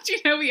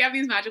 But, we have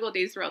these magical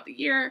days throughout the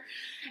year,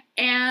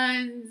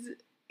 and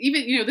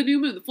even, the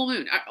new moon, the full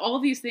moon, all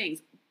of these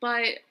things.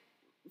 But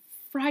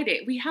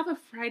Friday, we have a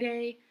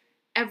Friday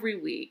every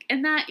week.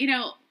 And that,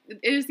 it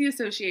is the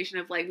association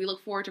of we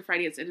look forward to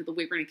Friday at the end of the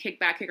week. We're going to kick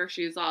back, kick our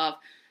shoes off,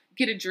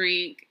 get a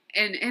drink,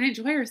 and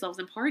enjoy ourselves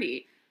and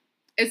party.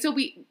 And so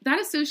that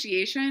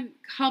association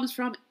comes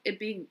from it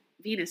being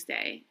Venus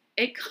Day.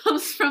 It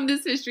comes from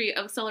this history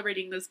of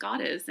celebrating this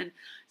goddess and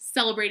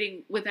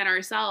celebrating within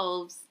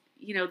ourselves,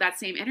 that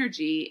same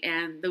energy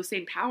and those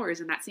same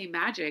powers and that same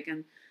magic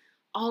and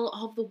all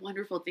of the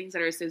wonderful things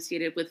that are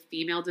associated with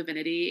female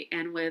divinity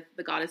and with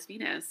the goddess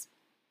Venus.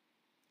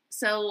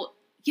 So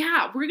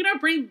yeah, we're gonna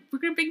bring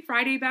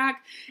Friday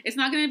back. It's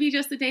not gonna be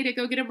just a day to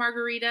go get a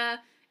margarita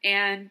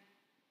and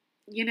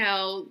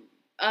a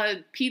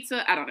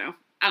pizza. I don't know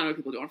what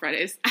people do on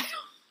Fridays.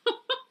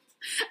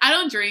 I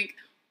don't drink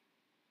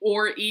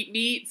or eat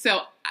meat,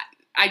 so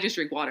I just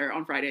drink water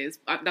on Fridays.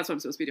 That's what I'm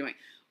supposed to be doing.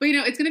 But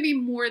it's going to be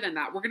more than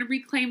that. We're going to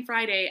reclaim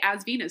Friday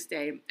as Venus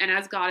Day and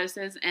as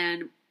goddesses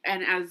and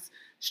as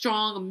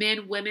strong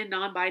men, women,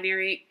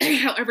 non-binary,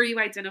 however you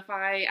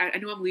identify. I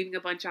know I'm leaving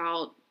a bunch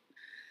out.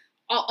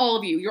 All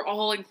of you, you're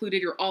all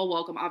included. You're all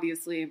welcome,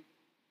 obviously.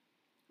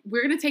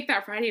 We're going to take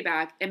that Friday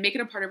back and make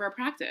it a part of our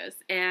practice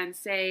and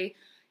say,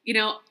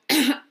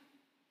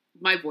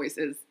 my voice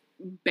is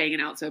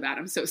banging out so bad.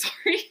 I'm so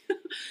sorry.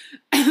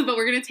 But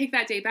we're going to take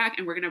that day back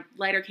and we're going to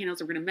light our candles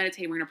and we're going to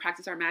meditate. We're going to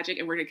practice our magic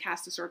and we're going to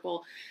cast a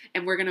circle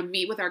and we're going to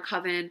meet with our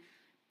coven.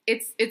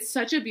 It's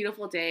such a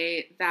beautiful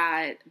day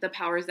that the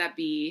powers that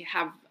be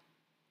have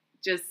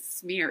just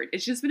smeared.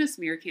 It's just been a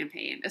smear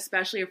campaign,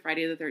 especially a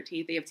Friday the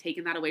 13th. They have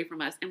taken that away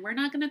from us and we're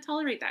not going to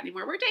tolerate that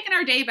anymore. We're taking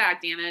our day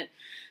back, damn it.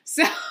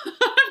 So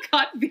I've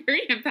got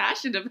very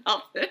impassioned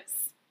about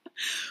this.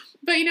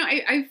 But,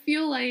 I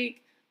feel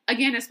like,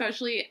 again,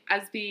 especially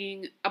as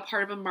being a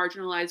part of a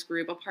marginalized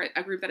group,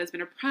 a group that has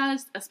been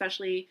oppressed,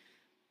 especially,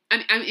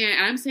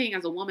 I'm saying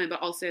as a woman,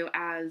 but also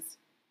as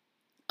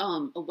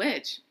a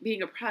witch,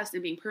 being oppressed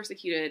and being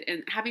persecuted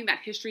and having that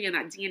history and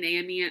that DNA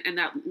in me and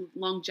that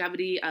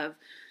longevity of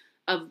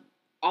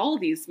all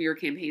of these smear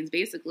campaigns,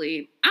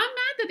 basically, I'm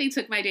mad that they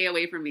took my day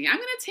away from me. I'm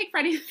going to take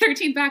Friday the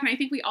 13th back, and I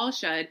think we all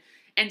should,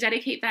 and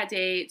dedicate that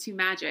day to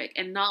magic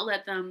and not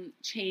let them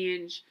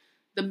change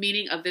the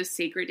meaning of this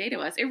sacred day to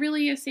us. It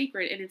really is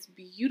sacred and it's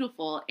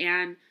beautiful.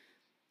 And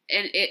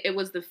it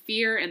was the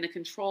fear and the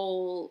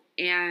control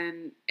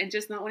and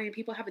just not letting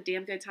people have a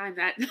damn good time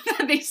that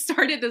they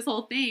started this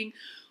whole thing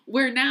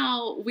where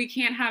now we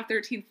can't have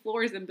 13th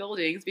floors in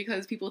buildings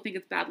because people think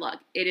it's bad luck.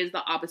 It is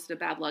the opposite of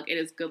bad luck. It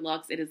is good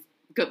lucks. It is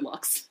good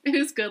lucks. It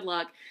is good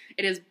luck.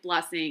 It is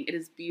blessing. It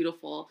is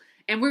beautiful.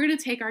 And we're going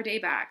to take our day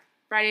back.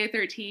 Friday the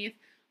 13th.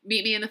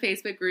 Meet me in the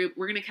Facebook group.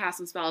 We're going to cast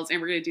some spells and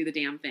we're going to do the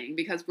damn thing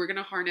because we're going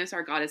to harness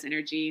our goddess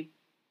energy.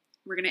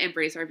 We're going to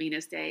embrace our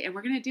Venus day and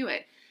we're going to do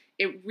it.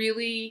 It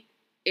really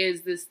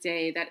is this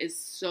day that is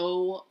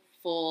so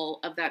full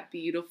of that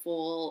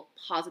beautiful,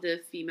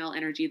 positive female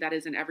energy that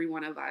is in every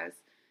one of us.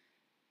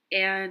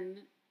 And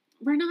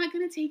we're not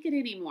going to take it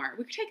anymore.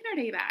 We're taking our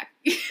day back.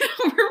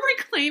 We're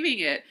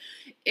reclaiming it.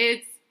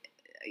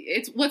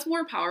 It's what's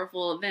more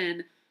powerful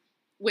than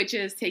which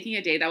is taking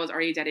a day that was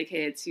already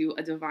dedicated to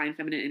a divine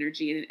feminine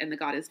energy and the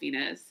goddess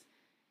Venus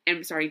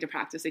and starting to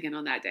practice again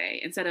on that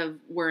day instead of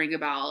worrying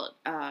about,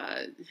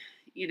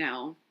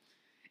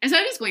 instead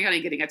of just going out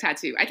and getting a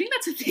tattoo. I think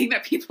that's a thing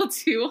that people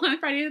do on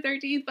Friday the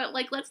 13th, but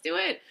let's do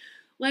it.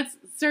 Let's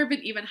serve an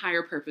even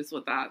higher purpose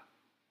with that.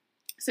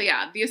 So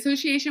yeah, the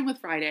association with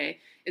Friday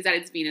is that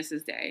it's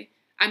Venus's day.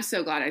 I'm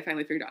so glad I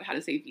finally figured out how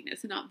to say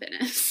Venus and not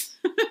Venice.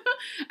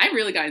 I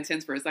really got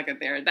intense for a second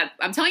there. That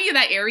I'm telling you,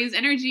 that Aries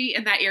energy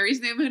and that Aries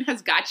new moon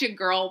has got your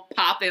girl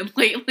popping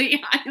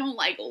lately. I'm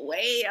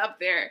way up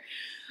there.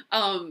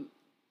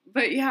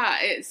 But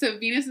yeah, so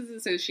Venus's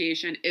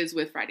association is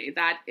with Friday.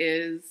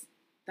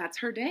 That's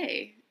her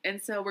day.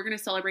 And so we're going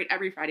to celebrate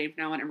every Friday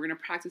from now on, and we're going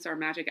to practice our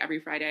magic every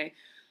Friday.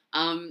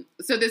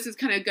 So this is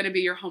kind of going to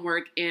be your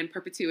homework in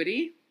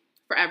perpetuity,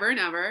 forever and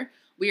ever.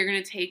 We are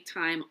going to take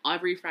time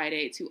every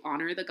Friday to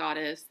honor the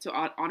goddess, to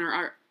honor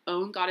our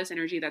own goddess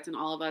energy that's in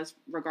all of us,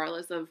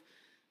 regardless of,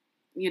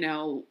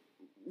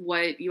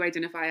 what you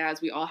identify as.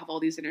 We all have all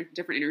these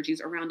different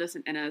energies around us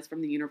and in us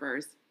from the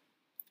universe.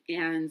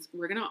 And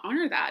we're going to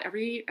honor that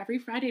every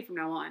Friday from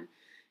now on.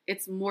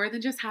 It's more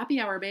than just happy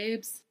hour,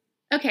 babes.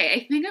 Okay,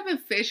 I think I've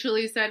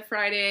officially said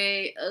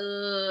Friday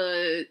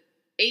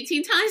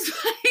 18 times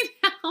by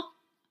now.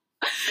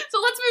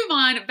 So let's move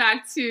on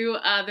back to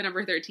the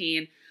number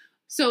 13.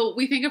 So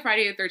we think of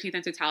Friday the 13th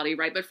in totality,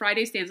 right? But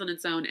Friday stands on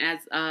its own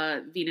as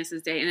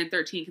Venus's day, and then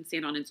 13 can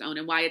stand on its own.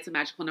 And why it's a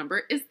magical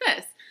number is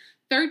this.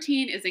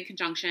 13 is in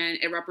conjunction.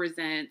 It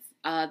represents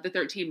the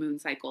 13 moon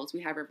cycles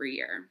we have every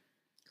year.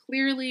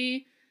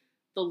 Clearly,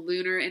 the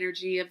lunar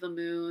energy of the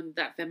moon,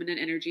 that feminine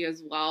energy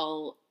as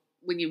well,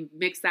 when you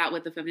mix that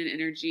with the feminine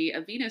energy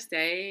of Venus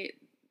Day,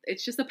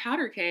 it's just a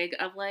powder keg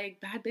of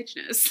bad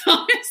bitchness,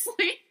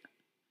 honestly.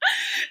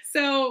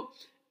 So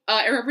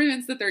it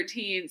represents the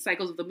 13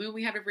 cycles of the moon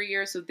we have every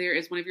year. So there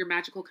is one of your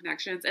magical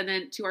connections. And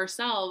then to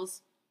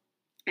ourselves,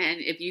 and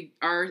if you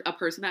are a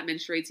person that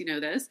menstruates, you know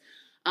this,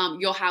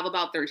 you'll have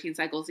about 13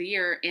 cycles a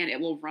year and it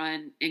will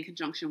run in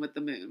conjunction with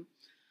the moon.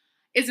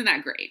 Isn't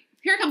that great?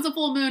 Here comes a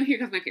full moon. Here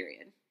comes my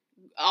period.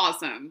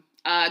 Awesome.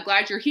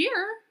 Glad you're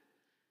here.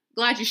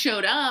 Glad you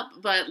showed up,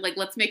 but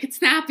let's make it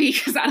snappy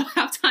because I don't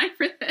have time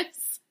for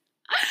this.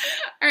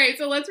 All right,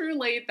 so let's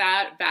relate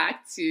that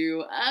back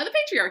to the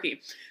patriarchy.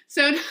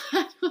 So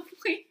not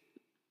only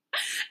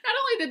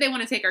did they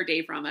want to take our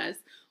day from us,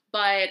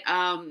 but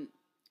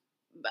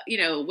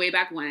way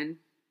back when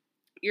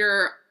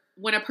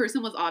a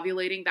person was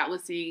ovulating, that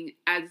was seen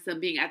as them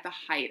being at the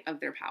height of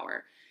their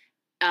power.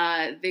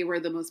 They were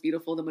the most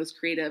beautiful, the most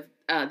creative.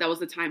 That was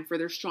the time for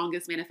their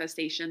strongest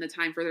manifestation, the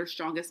time for their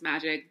strongest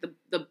magic,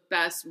 the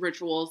best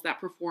rituals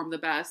that perform the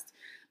best.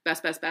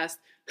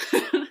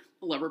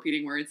 love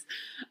repeating words.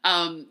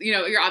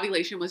 Your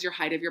ovulation was your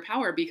height of your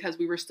power because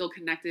we were still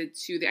connected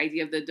to the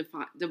idea of the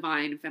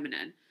divine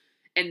feminine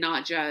and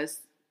not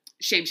just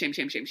shame, shame,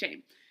 shame, shame,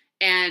 shame.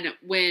 And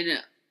when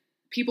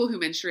people who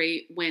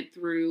menstruate went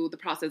through the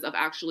process of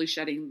actually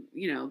shedding,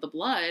 the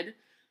blood,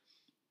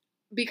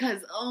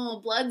 because,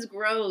 blood's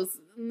gross.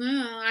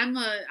 I'm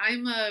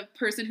a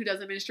person who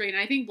doesn't menstruate,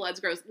 and I think blood's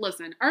gross.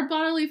 Listen, are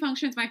bodily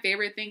functions my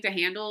favorite thing to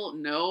handle?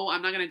 No,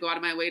 I'm not going to go out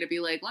of my way to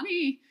be like,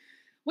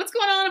 what's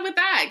going on with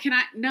that?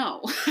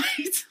 No.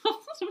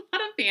 I'm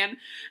not a fan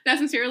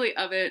necessarily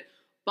of it,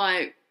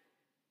 but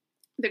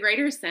the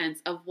greater sense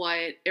of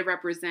what it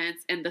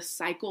represents and the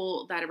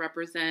cycle that it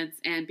represents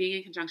and being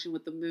in conjunction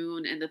with the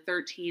moon and the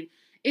 13,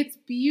 it's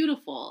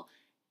beautiful.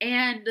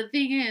 And the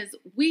thing is,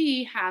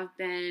 we have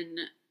been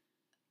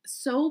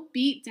so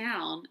beat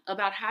down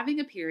about having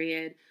a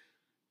period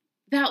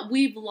that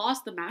we've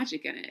lost the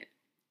magic in it.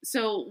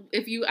 So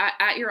if you at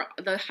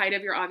the height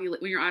of your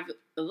when you're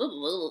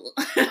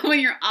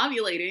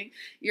ovulating,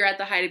 you're at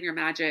the height of your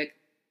magic,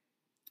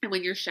 and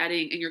when you're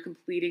shedding and you're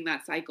completing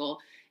that cycle,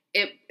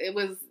 it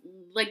was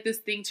like this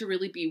thing to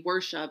really be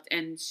worshipped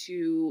and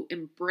to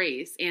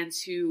embrace and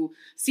to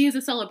see as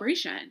a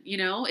celebration.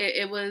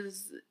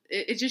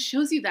 It just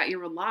shows you that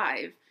you're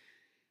alive.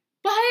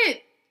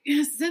 But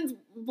since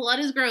blood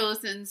is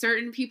gross and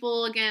certain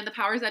people, again, the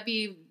powers that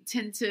be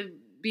tend to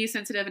be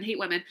sensitive and hate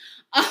women,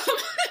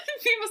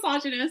 be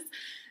misogynist,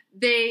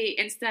 they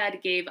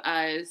instead gave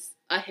us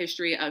a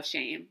history of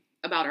shame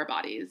about our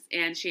bodies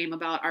and shame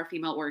about our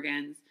female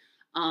organs.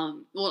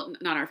 Well,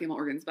 not our female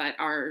organs, but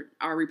our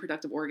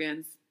reproductive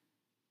organs,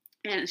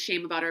 and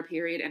shame about our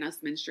period and us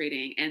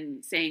menstruating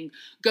and saying,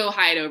 go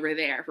hide over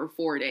there for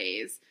 4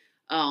 days.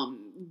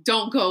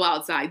 Don't go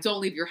outside.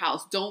 Don't leave your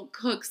house. Don't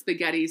cook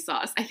spaghetti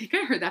sauce. I think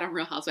I heard that on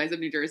Real Housewives of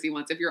New Jersey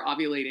once. If you're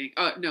ovulating,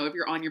 if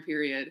you're on your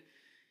period,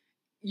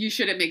 you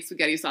shouldn't make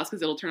spaghetti sauce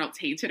because it'll turn out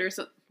tainted or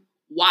something.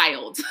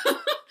 Wild.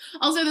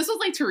 Also, this was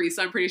like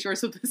Teresa, I'm pretty sure,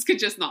 so this could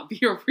just not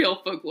be a real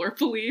folklore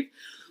belief.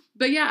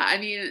 But yeah, I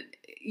mean,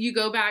 you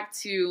go back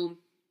to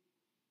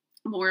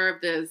more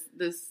of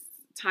this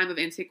time of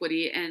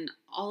antiquity and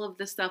all of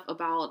this stuff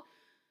about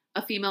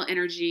a female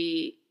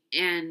energy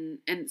and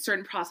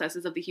certain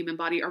processes of the human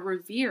body are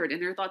revered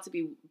and they're thought to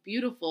be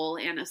beautiful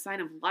and a sign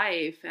of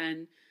life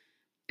and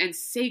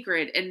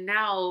sacred. And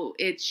now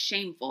it's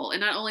shameful.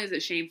 And not only is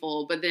it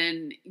shameful, but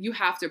then you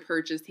have to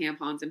purchase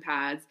tampons and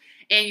pads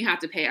and you have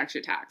to pay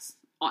extra tax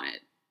on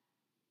it.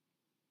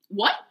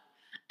 What?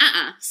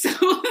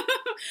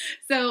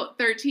 So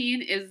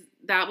 13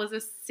 that was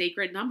a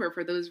sacred number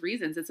for those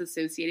reasons. It's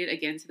associated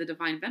again to the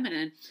divine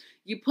feminine.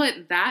 You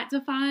put that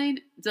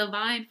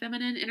divine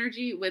feminine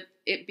energy with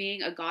it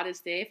being a goddess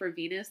day for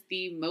Venus,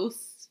 the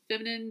most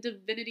feminine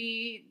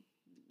divinity,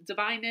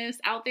 divineness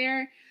out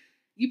there.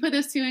 You put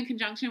those two in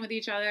conjunction with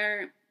each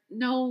other.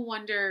 No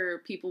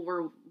wonder people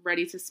were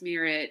ready to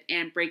smear it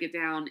and break it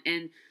down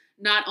and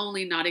not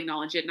only not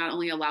acknowledge it, not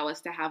only allow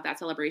us to have that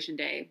celebration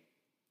day,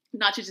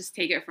 not to just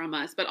take it from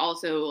us, but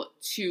also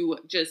to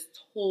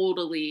just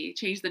totally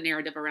change the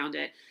narrative around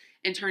it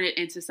and turn it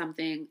into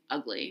something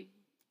ugly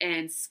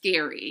and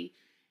scary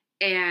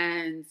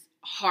and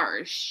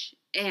harsh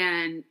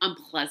and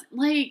unpleasant.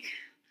 Like,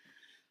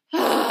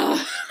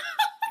 why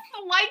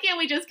can't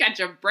we just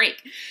catch a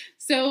break?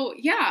 So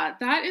yeah,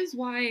 that is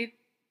why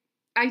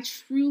I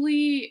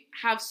truly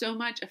have so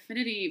much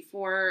affinity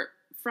for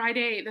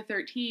Friday the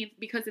 13th,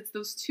 because it's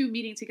those two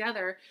meeting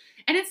together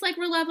and it's like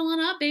we're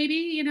leveling up,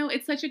 baby.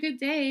 It's such a good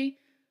day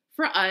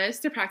for us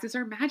to practice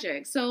our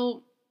magic.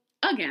 So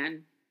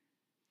again,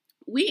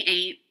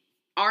 we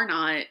are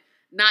not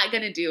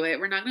going to do it.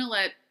 We're not going to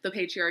let the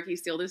patriarchy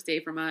steal this day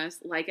from us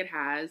like it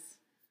has.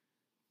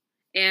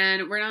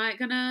 And we're not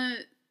going to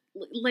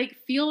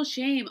feel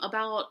shame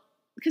about,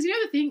 because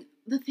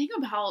the thing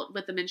about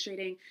with the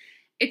menstruating,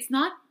 it's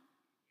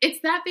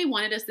that they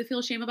wanted us to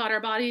feel shame about our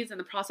bodies and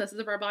the processes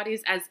of our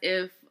bodies as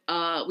if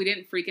we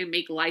didn't freaking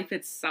make life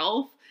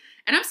itself.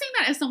 And I'm saying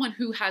that as someone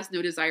who has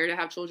no desire to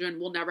have children,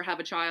 will never have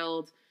a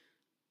child.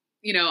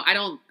 I'm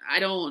not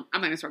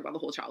going to talk about the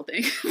whole child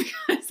thing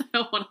because I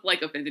don't want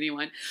to offend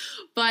anyone.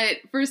 But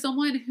for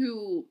someone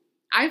who,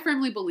 I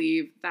firmly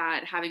believe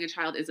that having a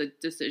child is a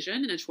decision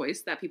and a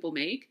choice that people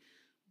make,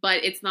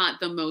 but it's not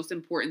the most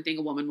important thing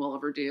a woman will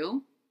ever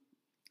do.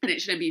 And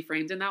it shouldn't be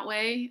framed in that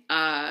way.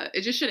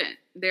 It just shouldn't.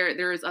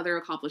 There is other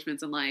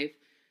accomplishments in life,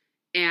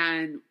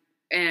 and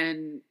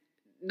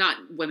not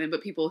women,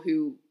 but people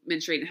who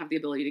menstruate and have the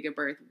ability to give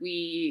birth.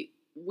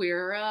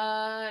 We're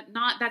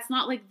not. That's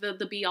not like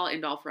the be all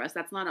end all for us.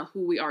 That's not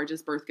who we are.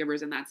 Just birth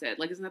givers, and that's it.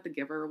 Isn't that the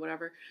giver or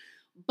whatever?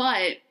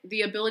 But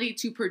the ability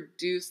to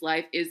produce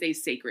life is a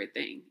sacred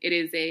thing. It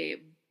is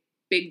a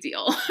big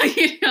deal.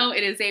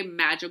 It is a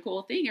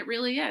magical thing. It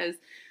really is.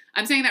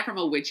 I'm saying that from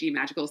a witchy,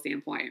 magical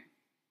standpoint.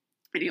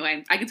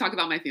 Anyway, I can talk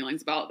about my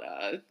feelings about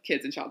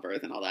kids and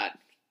childbirth and all that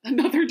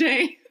another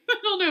day. I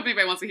don't know if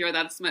anybody wants to hear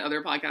that. It's my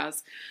other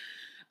podcast.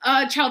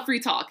 Child-free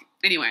talk.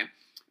 Anyway.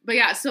 But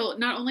yeah, so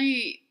not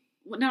only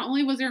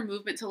was there a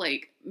movement to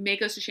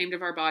make us ashamed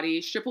of our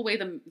body, strip away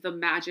the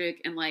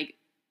magic and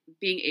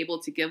being able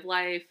to give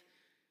life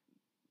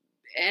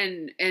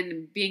and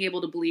being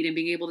able to bleed and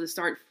being able to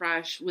start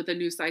fresh with a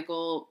new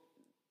cycle,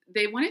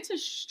 they wanted to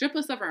strip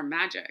us of our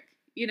magic,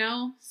 you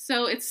know?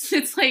 So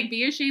it's like,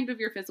 be ashamed of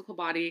your physical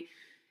body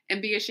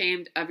and be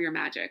ashamed of your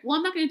magic. Well,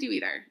 I'm not going to do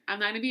either. I'm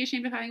not going to be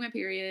ashamed of having my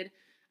period.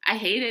 I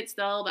hate it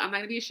still, but I'm not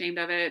going to be ashamed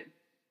of it. I'm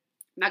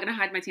not going to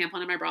hide my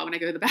tampon in my bra when I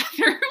go to the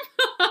bathroom.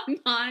 I'm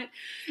not.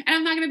 And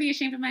I'm not going to be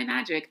ashamed of my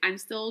magic. I'm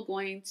still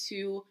going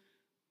to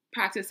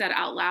practice that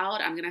out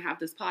loud. I'm going to have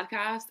this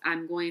podcast.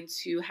 I'm going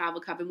to have a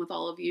coven with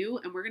all of you,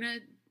 and we're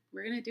going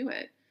to do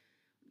it.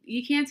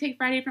 You can't take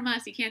Friday from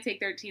us. You can't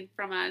take 13th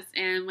from us.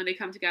 And when they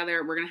come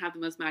together, we're going to have the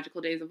most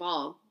magical days of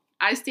all.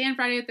 I stand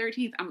Friday the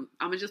 13th. I'm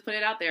going to just put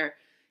it out there.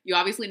 You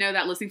obviously know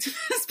that listening to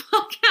this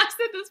podcast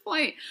at this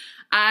point.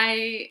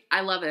 I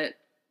love it.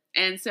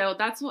 And so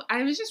that's what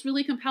I was just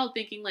really compelled,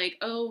 thinking like,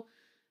 oh,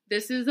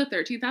 this is the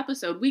 13th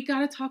episode. We got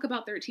to talk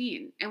about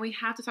 13, and we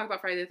have to talk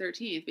about Friday the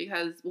 13th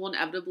because we'll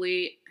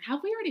inevitably,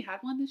 have we already had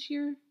one this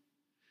year?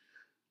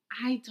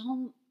 I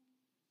don't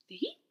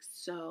think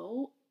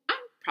so. I'm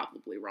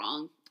probably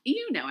wrong.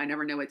 You know, I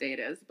never know what day it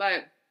is,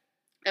 but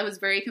I was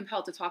very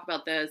compelled to talk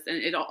about this, and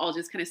it all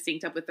just kind of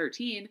synced up with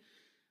 13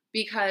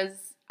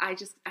 because I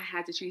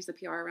had to change the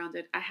PR around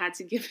it. I had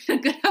to give it a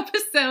good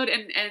episode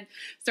and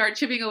start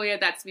chipping away at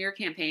that smear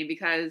campaign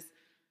because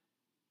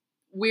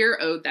we're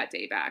owed that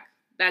day back.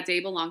 That day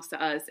belongs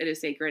to us. It is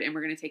sacred, and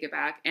we're going to take it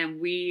back. And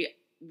we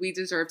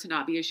deserve to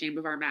not be ashamed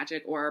of our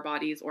magic or our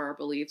bodies or our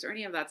beliefs or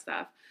any of that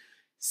stuff.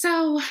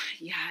 So,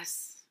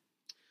 yes.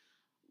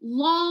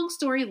 Long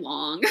story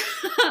long.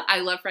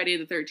 I love Friday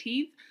the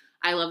 13th.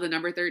 I love the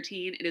number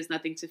 13. It is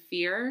nothing to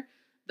fear.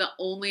 The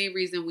only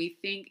reason we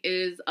think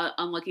is an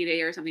unlucky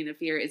day or something to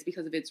fear is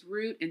because of its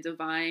root in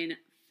divine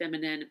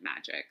feminine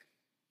magic.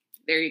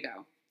 There you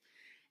go.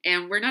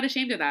 And we're not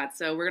ashamed of that,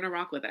 so we're going to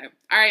rock with it.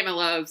 All right, my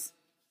loves.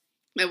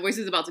 My voice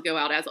is about to go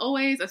out as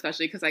always,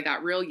 especially because I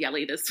got real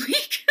yelly this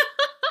week.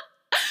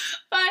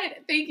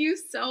 But thank you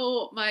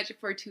so much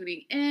for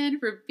tuning in,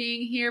 for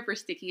being here, for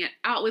sticking it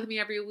out with me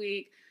every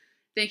week.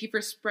 Thank you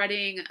for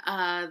spreading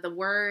the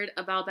word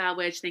about Bad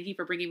Witch. Thank you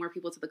for bringing more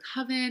people to the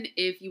coven.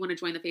 If you want to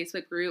join the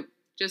Facebook group,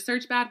 just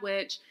search Bad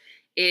Witch.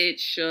 It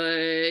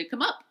should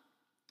come up.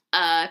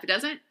 If it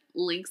doesn't,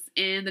 links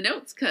in the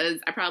notes because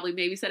I probably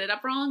maybe set it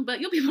up wrong,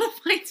 but you'll be able to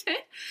find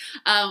it.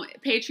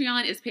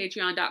 Patreon is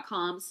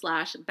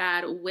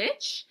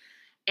patreon.com/badwitch.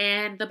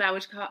 And the Bad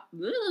Witch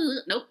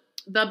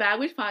the Bad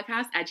Witch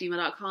podcast at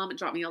gmail.com.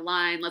 Drop me a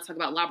line. Let's talk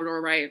about Labrador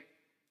Rite.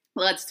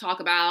 Let's talk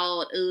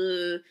about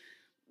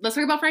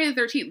Friday the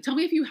 13th. Tell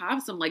me if you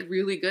have some like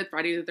really good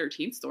Friday the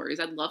 13th stories.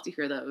 I'd love to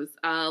hear those.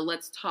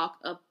 Let's talk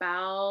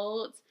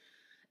about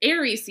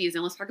Aries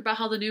season. Let's talk about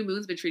how the new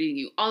moon's been treating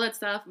you. All that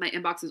stuff. My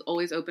inbox is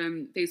always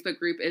open. Facebook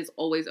group is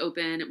always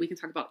open. We can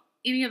talk about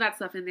any of that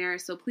stuff in there.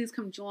 So please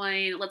come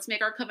join. Let's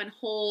make our coven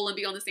whole and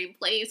be on the same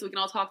place so we can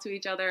all talk to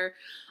each other.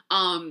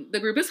 The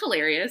group is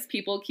hilarious.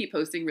 People keep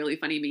posting really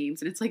funny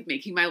memes and it's like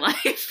making my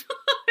life.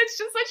 It's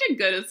just such a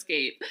good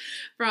escape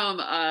from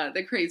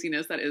the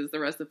craziness that is the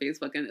rest of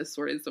Facebook and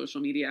assorted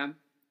social media.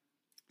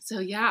 So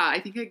yeah,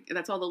 I think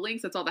that's all the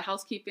links. That's all the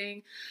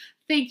housekeeping.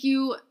 Thank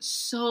you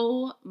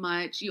so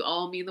much. You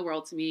all mean the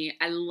world to me.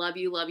 I love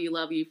you, love you,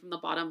 love you from the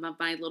bottom of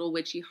my little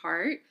witchy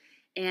heart.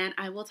 And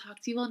I will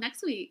talk to you all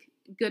next week.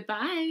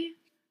 Goodbye.